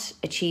not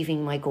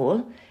achieving my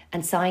goal,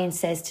 and science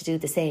says to do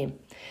the same.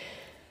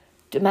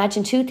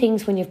 Imagine two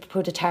things when you've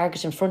put a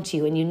target in front of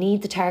you, and you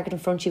need the target in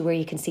front of you where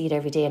you can see it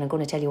every day, and I'm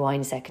going to tell you why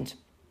in a second,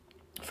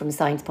 from a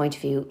science point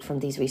of view, from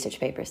these research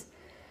papers.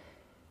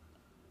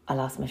 I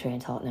lost my train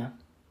of thought now.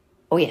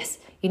 Oh yes,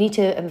 you need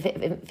to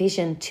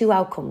envision two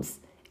outcomes.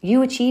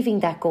 You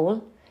achieving that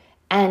goal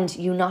and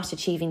you not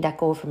achieving that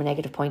goal from a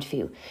negative point of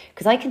view.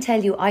 Because I can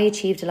tell you, I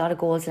achieved a lot of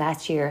goals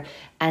last year,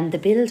 and the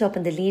build up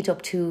and the lead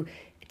up to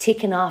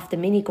ticking off the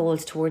mini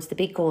goals towards the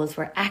big goals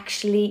were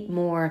actually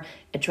more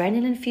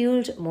adrenaline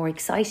fueled, more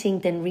exciting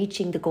than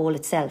reaching the goal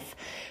itself.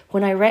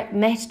 When I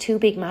met two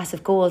big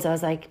massive goals, I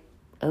was like,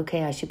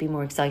 okay, I should be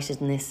more excited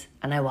than this.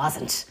 And I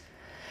wasn't.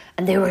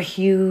 And they were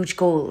huge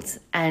goals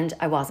and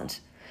I wasn't.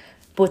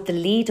 But the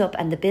lead up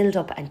and the build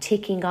up and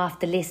ticking off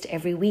the list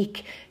every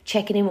week,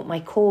 checking in with my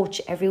coach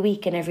every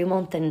week and every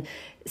month, and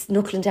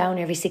knuckling down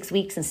every 6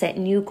 weeks and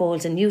setting new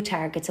goals and new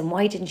targets. And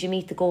why didn't you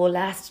meet the goal the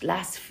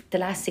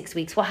last 6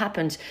 weeks? What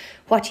happened?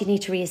 What do you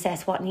need to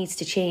reassess? What needs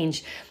to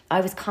change?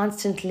 I was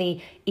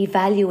constantly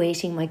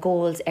evaluating my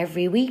goals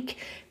every week,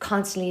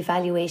 constantly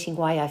evaluating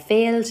why I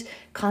failed,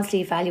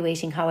 constantly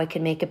evaluating how I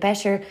can make it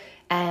better.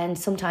 And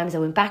sometimes I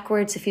went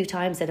backwards a few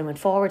times, then I went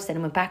forwards, then I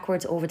went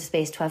backwards over the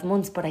space of 12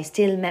 months, but I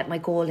still met my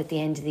goal at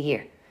the end of the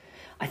year.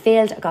 I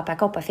failed, I got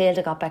back up, I failed,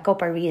 I got back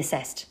up, I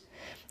reassessed.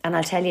 And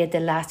I'll tell you the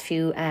last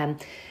few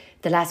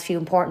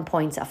important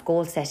points of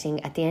goal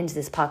setting at the end of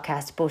this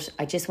podcast, but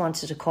I just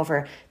wanted to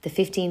cover the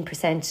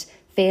 15%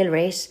 fail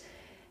rate,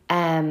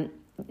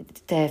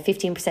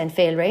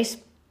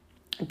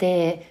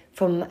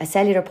 from a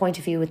cellular point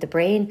of view with the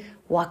brain,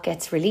 what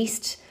gets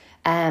released.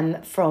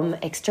 From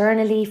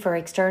externally, for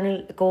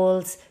external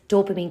goals,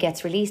 dopamine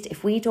gets released.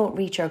 If we don't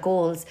reach our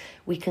goals,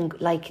 we can,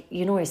 like,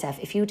 you know yourself,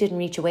 if you didn't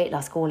reach a weight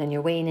loss goal and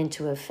you're weighing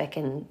into a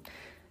fucking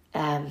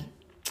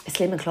a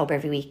slimming club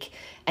every week,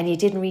 and you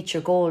didn't reach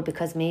your goal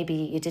because maybe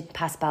you didn't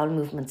pass bowel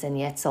movements and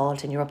you ate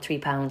salt and you're up 3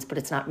 pounds, but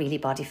it's not really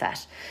body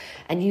fat,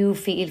 and you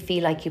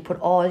feel like you put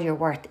all your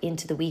worth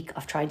into the week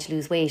of trying to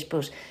lose weight,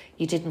 but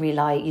you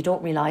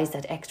don't realize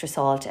that extra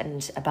salt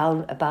and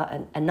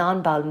a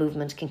non-bowel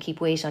movement can keep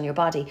weight on your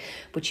body,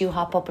 but you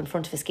hop up in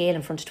front of a scale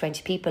in front of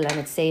 20 people and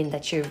it's saying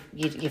that you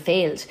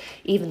failed,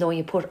 even though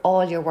you put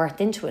all your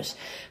worth into it,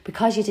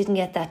 because you didn't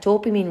get that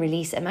dopamine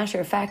release. A matter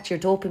of fact, your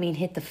dopamine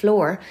hit the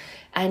floor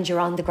and you're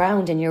on the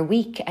ground and you're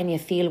weak and you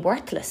feel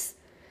worthless.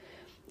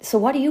 So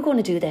what are you going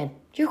to do then?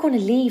 You're going to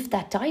leave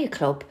that diet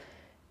club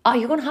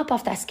you're going to hop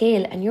off that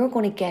scale and you're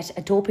going to get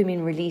a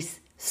dopamine release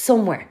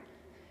somewhere.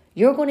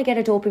 You're going to get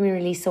a dopamine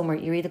release somewhere.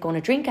 You're either going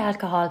to drink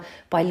alcohol,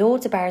 buy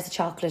loads of bars of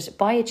chocolate,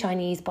 buy a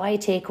Chinese, buy a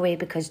takeaway,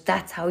 because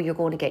that's how you're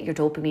going to get your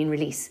dopamine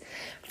release,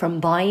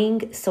 from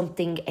buying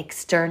something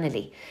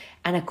externally.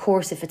 And of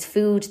course, if it's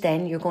food,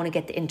 then you're going to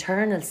get the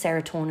internal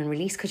serotonin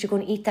release because you're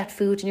going to eat that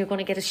food and you're going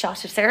to get a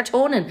shot of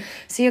serotonin.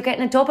 So you're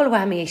getting a double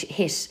whammy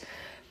hit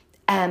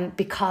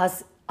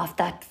because of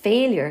that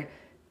failure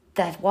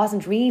that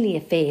wasn't really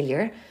a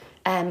failure.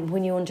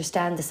 When you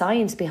understand the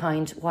science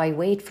behind why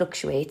weight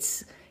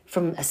fluctuates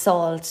from a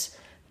salt,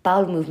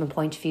 bowel movement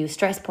point of view,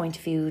 stress point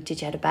of view,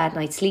 did you have a bad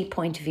night's sleep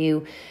point of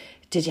view,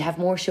 did you have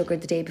more sugar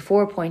the day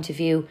before point of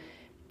view,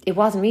 it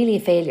wasn't really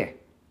a failure.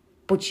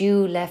 But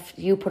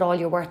you put all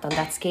your worth on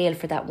that scale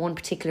for that one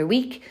particular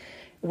week,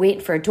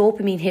 waiting for a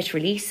dopamine hit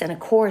release. And of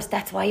course,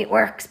 that's why it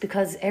works,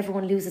 because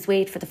everyone loses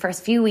weight for the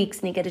first few weeks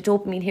and you get a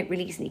dopamine hit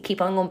release and you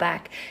keep on going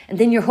back. And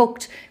then you're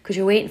hooked because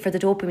you're waiting for the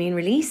dopamine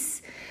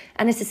release.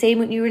 And it's the same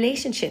with new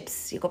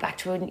relationships. You go back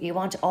to it, you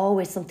want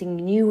always something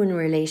new in a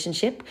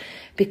relationship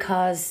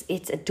because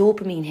it's a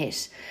dopamine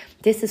hit.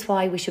 This is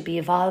why we should be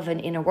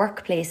evolving in a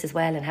workplace as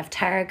well and have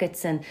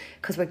targets, and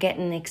because we're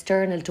getting an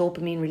external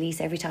dopamine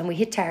release every time we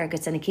hit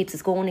targets, and it keeps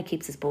us going, it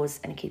keeps us buzzed,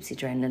 and it keeps the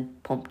adrenaline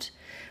pumped.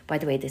 By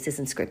the way, this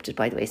isn't scripted,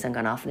 by the way, so I'm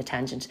going off on a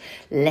tangent.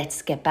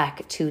 Let's get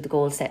back to the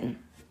goal setting.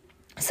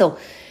 So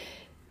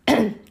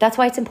that's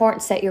why it's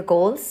important to set your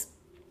goals.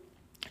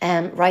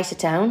 Write it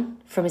down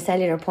from a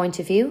cellular point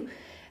of view,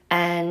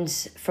 and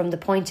from the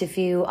point of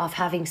view of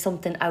having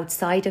something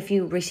outside of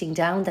you written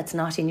down that's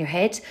not in your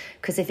head,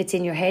 because if it's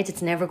in your head,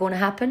 it's never going to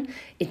happen.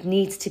 It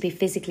needs to be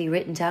physically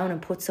written down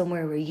and put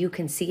somewhere where you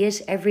can see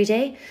it every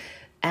day.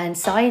 And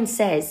science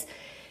says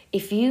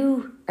if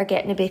you are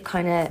getting a bit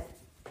kind of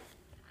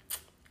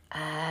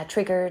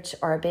triggered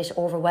or a bit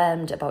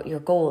overwhelmed about your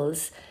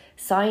goals,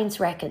 science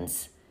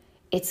reckons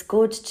it's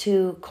good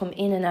to come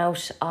in and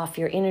out of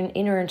your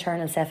inner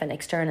internal self and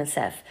external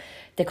self.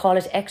 They call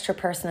it extra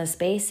personal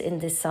space in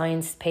the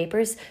science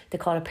papers. They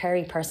call it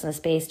peripersonal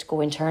space to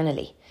go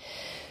internally.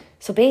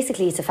 So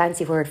basically, it's a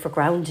fancy word for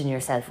grounding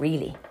yourself,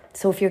 really.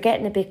 So if you're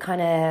getting a bit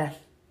kind of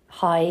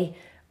high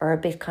or a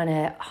bit kind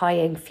of high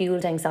and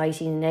fueled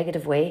anxiety in a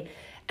negative way,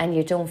 and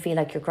you don't feel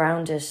like you're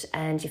grounded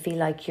and you feel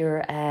like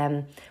you're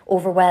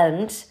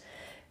overwhelmed,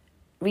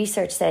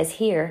 research says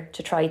here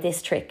to try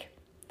this trick.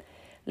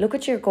 Look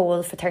at your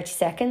goal for 30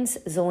 seconds,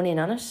 zone in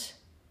on it,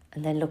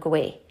 and then look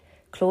away.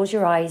 Close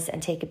your eyes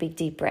and take a big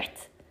deep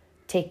breath.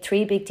 Take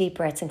 3 big deep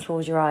breaths and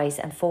close your eyes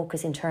and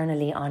focus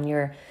internally on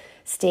your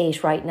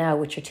state right now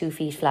with your 2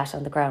 feet flat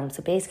on the ground.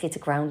 So basically it's a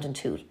grounding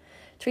tool.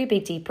 3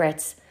 big deep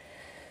breaths.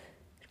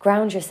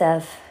 Ground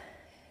yourself.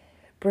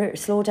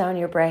 Slow down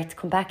your breath.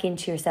 Come back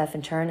into yourself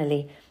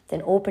internally.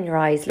 Then open your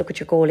eyes, look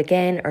at your goal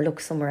again, or look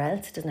somewhere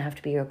else. It doesn't have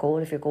to be your goal.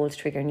 If your goal is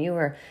triggering you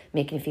or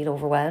making you feel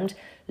overwhelmed,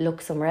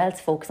 look somewhere else.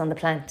 Focus on the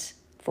plant.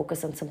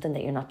 Focus on something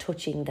that you're not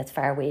touching that's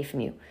far away from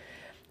you.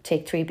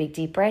 Take 3 big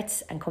deep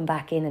breaths and come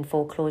back in and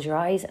close your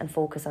eyes and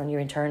focus on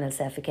your internal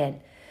self again.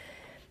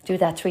 Do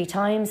that 3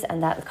 times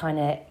and that'll kind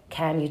of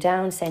calm you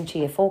down, center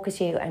you, focus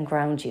you and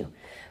ground you.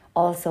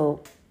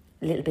 Also,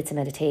 little bits of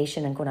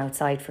meditation and going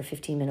outside for a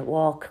 15-minute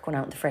walk, going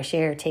out in the fresh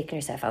air, taking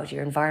yourself out of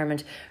your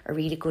environment are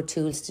really good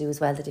tools to do as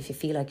well, that if you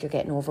feel like you're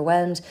getting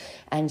overwhelmed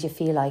and you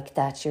feel like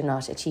that you're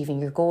not achieving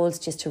your goals,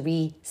 just to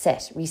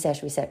reset.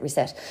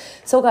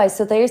 So guys,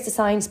 so there's the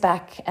science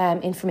back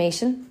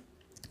information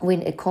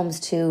when it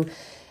comes to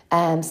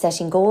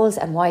setting goals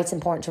and why it's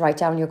important to write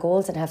down your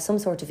goals and have some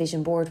sort of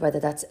vision board, whether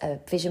that's a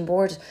vision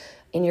board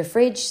in your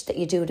fridge that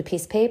you do with a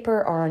piece of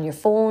paper or on your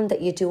phone that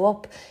you do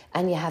up,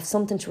 and you have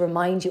something to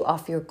remind you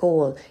of your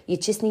goal. You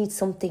just need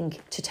something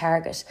to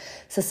target.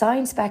 So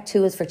science-backed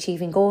tools for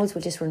achieving goals,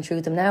 we'll just run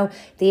through them now.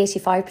 The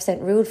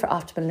 85% rule for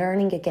optimal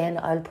learning. Again,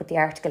 I'll put the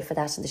article for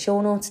that in the show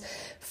notes.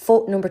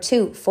 Number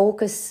 2,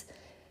 focus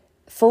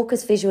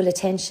visual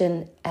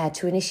attention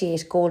to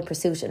initiate goal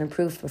pursuit and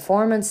improve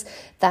performance.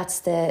 That's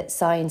the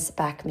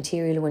science-backed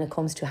material when it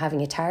comes to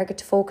having a target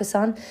to focus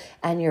on,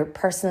 and your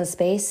personal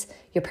space,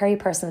 your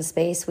peripersonal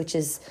space, which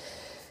is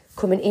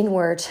coming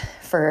inward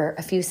for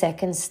a few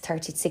seconds,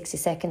 30 to 60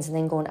 seconds, and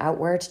then going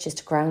outward just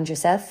to ground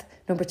yourself.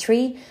 Number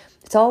 3,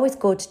 it's always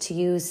good to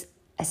use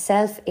a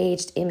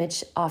self-aged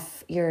image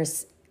of your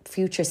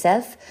future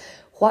self,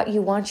 what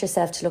you want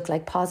yourself to look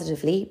like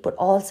positively, but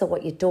also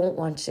what you don't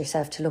want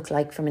yourself to look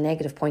like from a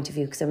negative point of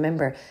view. Because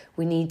remember,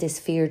 we need this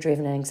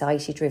fear-driven and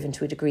anxiety-driven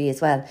to a degree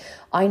as well.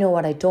 I know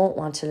what I don't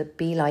want to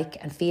be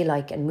like and feel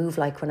like and move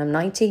like when I'm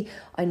 90.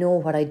 I know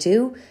what I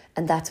do,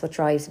 and that's what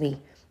drives me.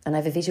 And I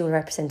have a visual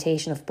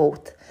representation of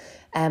both.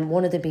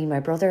 One of them being my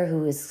brother,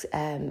 who is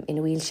in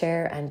a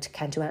wheelchair and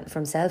can't do anything for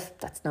himself.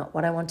 That's not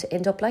what I want to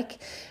end up like.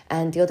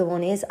 And the other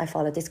one is, I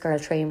follow this girl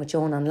Train with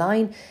Joan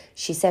online.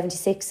 She's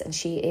 76 and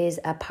she is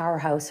a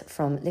powerhouse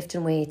from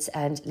lifting weights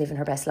and living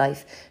her best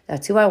life.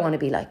 That's who I want to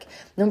be like.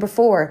 Number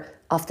 4,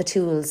 of the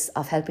tools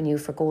of helping you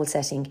for goal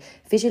setting.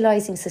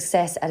 Visualizing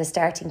success at a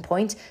starting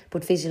point,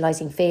 but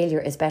visualizing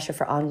failure is better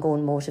for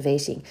ongoing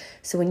motivating.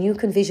 So when you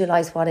can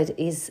visualize what it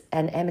is,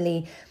 and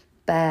Emily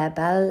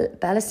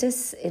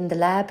Ballastis in the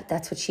lab,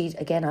 that's what she,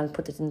 again, I'll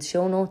put it in the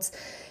show notes,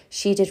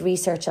 she did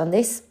research on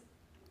this,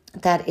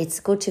 that it's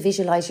good to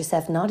visualize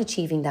yourself not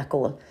achieving that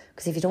goal,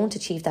 because if you don't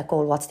achieve that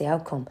goal, what's the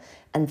outcome?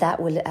 And that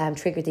will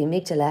trigger the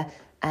amygdala,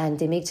 and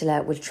the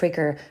amygdala will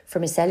trigger,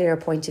 from a cellular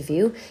point of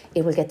view,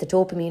 it will get the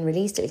dopamine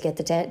released, it'll get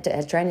the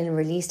adrenaline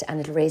released, and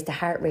it'll raise the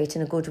heart rate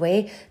in a good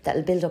way.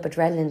 That'll build up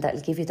adrenaline, that'll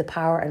give you the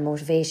power and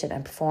motivation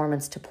and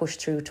performance to push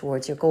through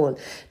towards your goal.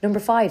 Number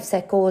 5,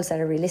 set goals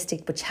that are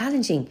realistic but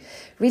challenging.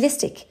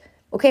 Realistic.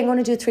 Okay, I'm going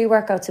to do 3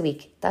 workouts a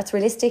week. That's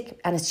realistic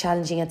and it's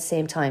challenging at the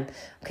same time.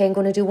 Okay, I'm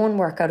going to do 1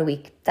 workout a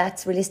week.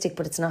 That's realistic,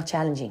 but it's not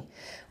challenging.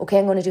 Okay,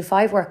 I'm going to do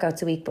 5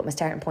 workouts a week, but my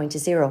starting point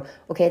is 0.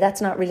 Okay, that's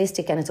not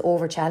realistic and it's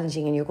over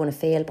challenging, and you're going to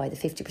fail by the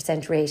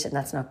 50% rate, and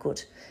that's not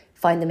good.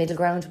 Find the middle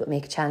ground, but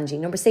make it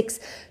challenging. Number 6,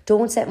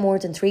 don't set more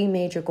than 3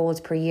 major goals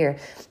per year.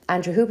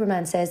 Andrew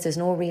Huberman says there's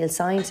no real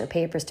science or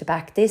papers to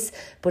back this,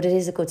 but it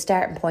is a good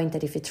starting point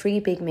that if you have 3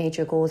 big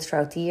major goals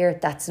throughout the year,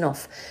 that's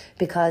enough.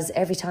 Because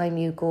every time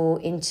you go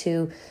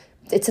into,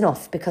 it's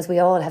enough, because we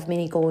all have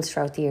mini goals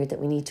throughout the year that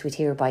we need to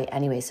adhere by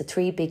anyway. So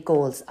 3 big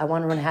goals. I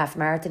want to run a half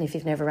marathon. If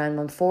you've never ran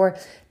one before,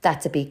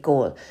 that's a big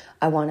goal.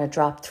 I want to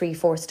drop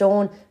 3-4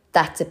 stone.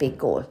 That's a big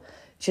goal.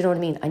 Do you know what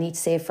I mean? I need to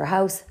save for a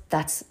house.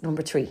 That's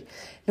number 3.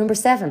 Number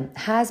 7,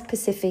 have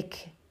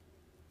specific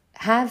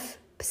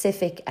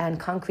and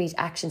concrete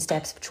action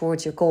steps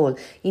towards your goal.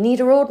 You need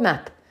a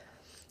roadmap.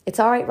 It's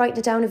all right writing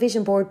it down a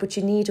vision board, but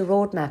you need a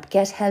roadmap.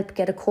 Get help,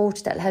 get a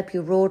coach that'll help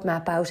you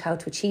roadmap out how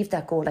to achieve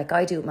that goal, like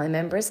I do with my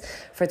members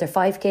for their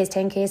 5Ks,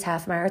 10Ks,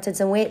 half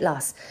marathons and weight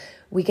loss.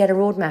 We get a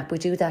roadmap. We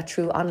do that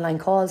through online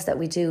calls that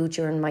we do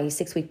during my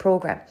 6-week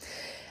program.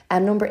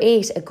 And number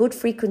 8, a good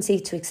frequency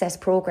to assess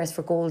progress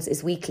for goals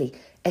is weekly.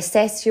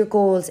 Assess your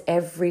goals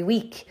every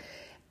week.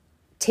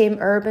 Tim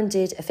Urban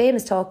did a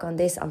famous talk on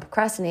this, on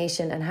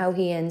procrastination, and how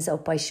he ends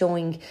up by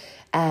showing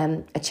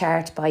a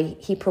chart by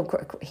he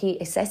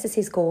assesses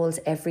his goals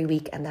every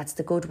week, and that's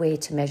the good way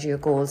to measure your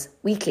goals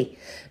weekly.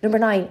 Number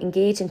 9,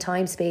 engage in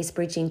time-space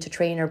bridging to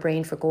train our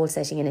brain for goal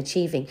setting and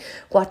achieving.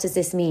 What does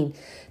this mean?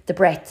 The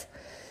breath.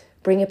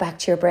 Bring it back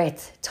to your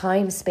breath.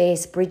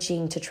 Time-space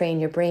bridging to train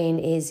your brain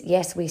is,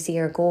 yes, we see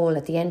our goal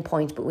at the end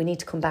point, but we need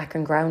to come back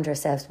and ground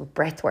ourselves with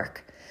breath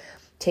work.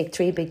 Take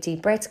 3 big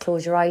deep breaths,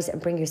 close your eyes and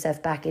bring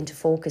yourself back into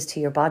focus to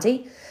your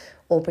body.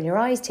 Open your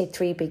eyes, take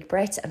 3 big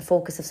breaths and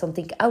focus on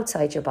something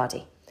outside your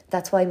body.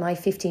 That's why my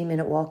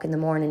 15-minute walk in the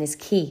morning is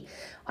key.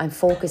 I'm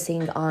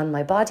focusing on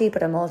my body,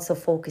 but I'm also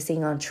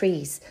focusing on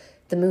trees,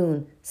 the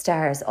moon,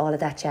 stars, all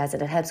of that jazz.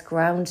 And it helps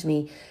ground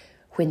me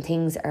when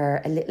things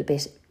are a little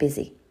bit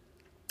busy.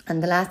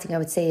 And the last thing I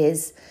would say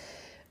is,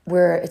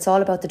 it's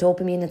all about the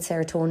dopamine and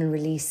serotonin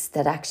release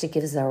that actually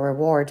gives our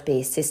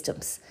reward-based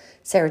systems.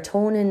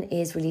 Serotonin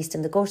is released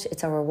in the gut.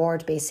 It's our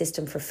reward-based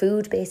system for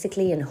food,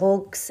 basically, and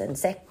hugs and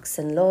sex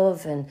and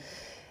love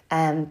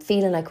and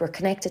feeling like we're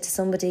connected to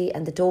somebody.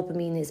 And the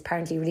dopamine is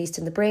apparently released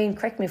in the brain.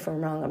 Correct me if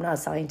I'm wrong. I'm not a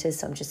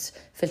scientist. I'm just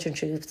filtering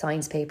through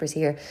science papers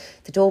here.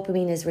 The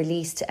dopamine is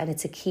released, and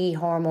it's a key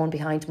hormone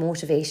behind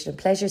motivation and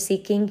pleasure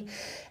seeking.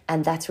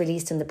 And that's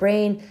released in the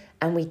brain.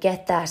 And we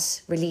get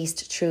that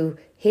released through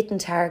hitting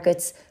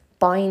targets,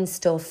 buying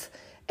stuff,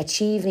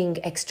 achieving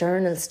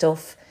external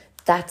stuff.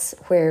 That's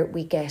where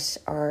we get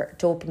our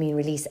dopamine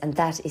release, and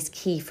that is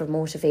key for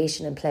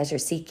motivation and pleasure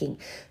seeking.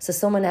 So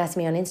someone asked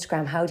me on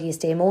Instagram, how do you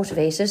stay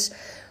motivated?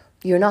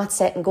 You're not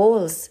setting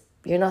goals.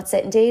 You're not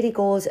setting daily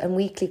goals and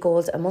weekly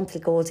goals and monthly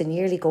goals and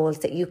yearly goals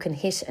that you can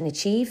hit and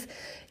achieve,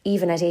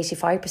 even at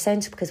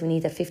 85%, because we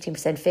need a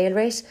 15% fail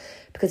rate.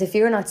 Because if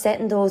you're not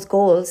setting those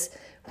goals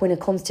when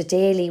it comes to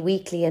daily,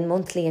 weekly and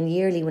monthly and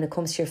yearly, when it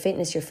comes to your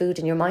fitness, your food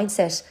and your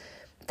mindset,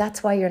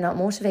 that's why you're not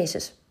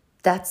motivated.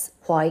 That's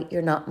why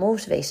you're not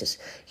motivated.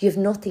 You have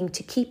nothing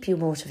to keep you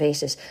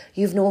motivated.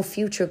 You have no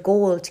future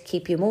goal to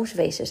keep you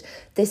motivated.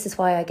 This is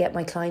why I get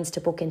my clients to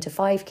book into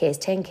 5Ks,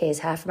 10Ks,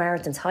 half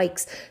marathons,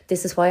 hikes.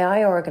 This is why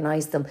I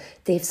organise them.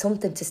 They have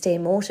something to stay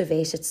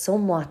motivated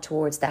somewhat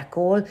towards that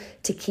goal,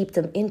 to keep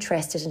them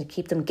interested and to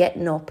keep them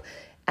getting up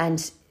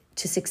and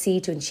to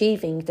succeed to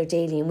achieving their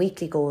daily and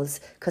weekly goals,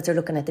 because they're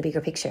looking at the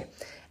bigger picture.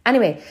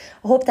 Anyway,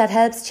 I hope that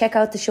helps. Check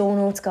out the show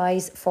notes,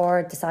 guys,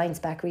 for the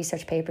science-backed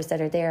research papers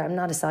that are there. I'm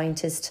not a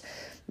scientist.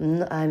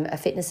 I'm a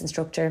fitness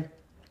instructor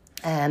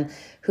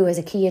who has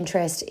a key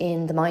interest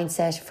in the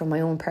mindset from my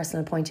own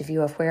personal point of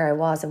view of where I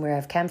was and where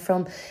I've come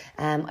from.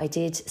 I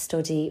did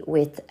study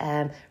with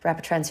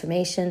Rapid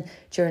Transformation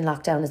during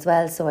lockdown as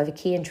well, so I have a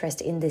key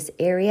interest in this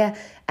area.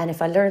 And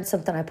if I learn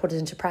something, I put it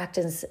into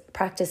practice,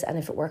 and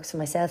if it works for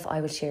myself,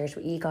 I will share it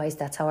with you guys.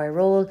 That's how I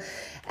roll.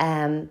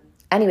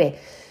 Anyway,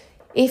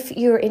 if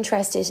you're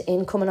interested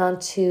in coming on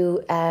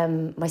to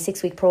my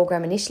 6-week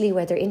program initially,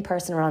 whether in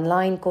person or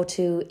online, go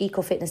to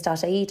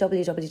ecofitness.ie,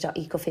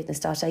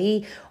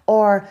 www.ecofitness.ie,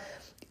 or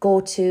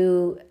go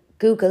to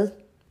Google,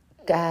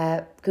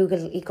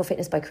 Google Eco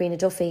Fitness by Karina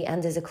Duffy,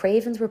 and there's a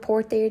Cravens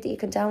report there that you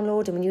can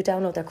download, and when you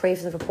download that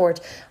Cravens report,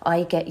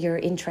 I get your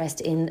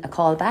interest in a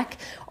call back.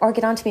 Or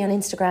get onto me on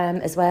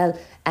Instagram as well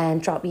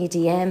and drop me a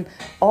DM,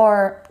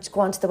 or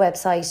go onto the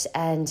website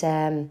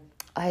and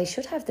I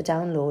should have the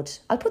download.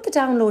 I'll put the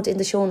download in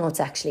the show notes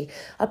actually.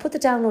 I'll put the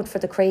download for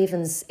the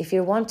Cravens. If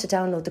you want to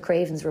download the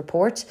Cravens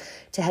report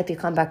to help you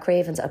combat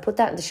cravens, I'll put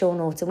that in the show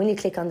notes. And when you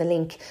click on the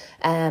link,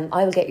 I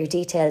will get your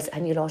details,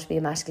 and you'll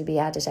automatically be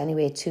added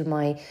anyway to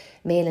my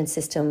mailing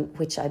system,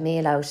 which I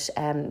mail out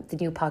the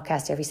new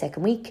podcast every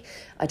second week.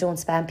 I don't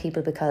spam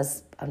people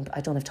because I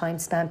don't have time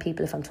to spam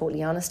people, if I'm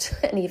totally honest.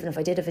 And even if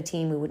I did have a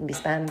team, we wouldn't be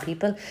spamming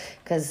people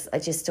because I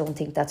just don't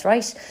think that's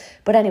right.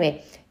 But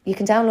anyway, you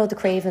can download the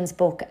Cravens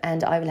book,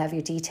 and I will have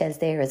your details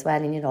there as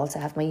well, and you'll also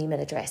have my email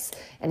address.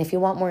 And if you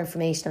want more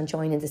information on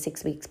joining the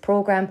 6 weeks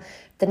programme,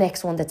 the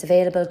next one that's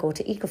available, go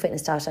to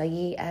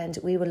ecofitness.ie, and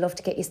we would love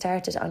to get you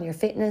started on your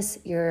fitness,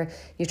 your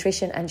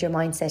nutrition and your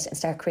mindset, and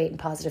start creating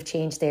positive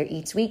change there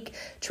each week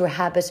through a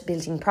habit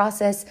building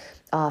process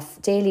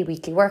of daily,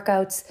 weekly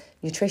workouts,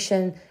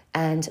 nutrition,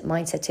 and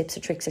mindset tips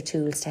or tricks or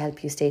tools to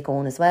help you stay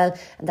going as well.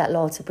 And that'll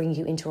also bring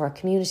you into our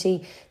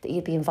community, that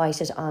you'll be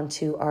invited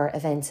onto our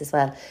events as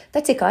well.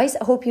 That's it, guys.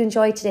 I hope you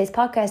enjoyed today's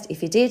podcast.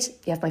 If you did,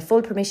 you have my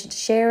full permission to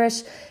share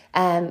it.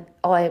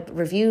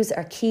 Reviews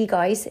are key,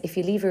 guys. If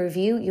you leave a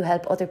review, you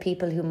help other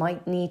people who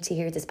might need to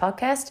hear this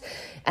podcast.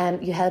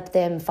 You help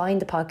them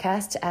find the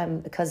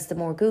podcast, because the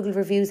more Google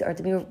reviews or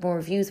the more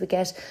reviews we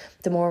get,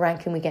 the more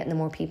ranking we get and the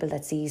more people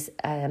that sees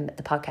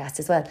the podcast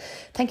as well.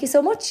 Thank you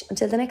so much.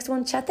 Until the next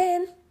one, chat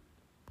then.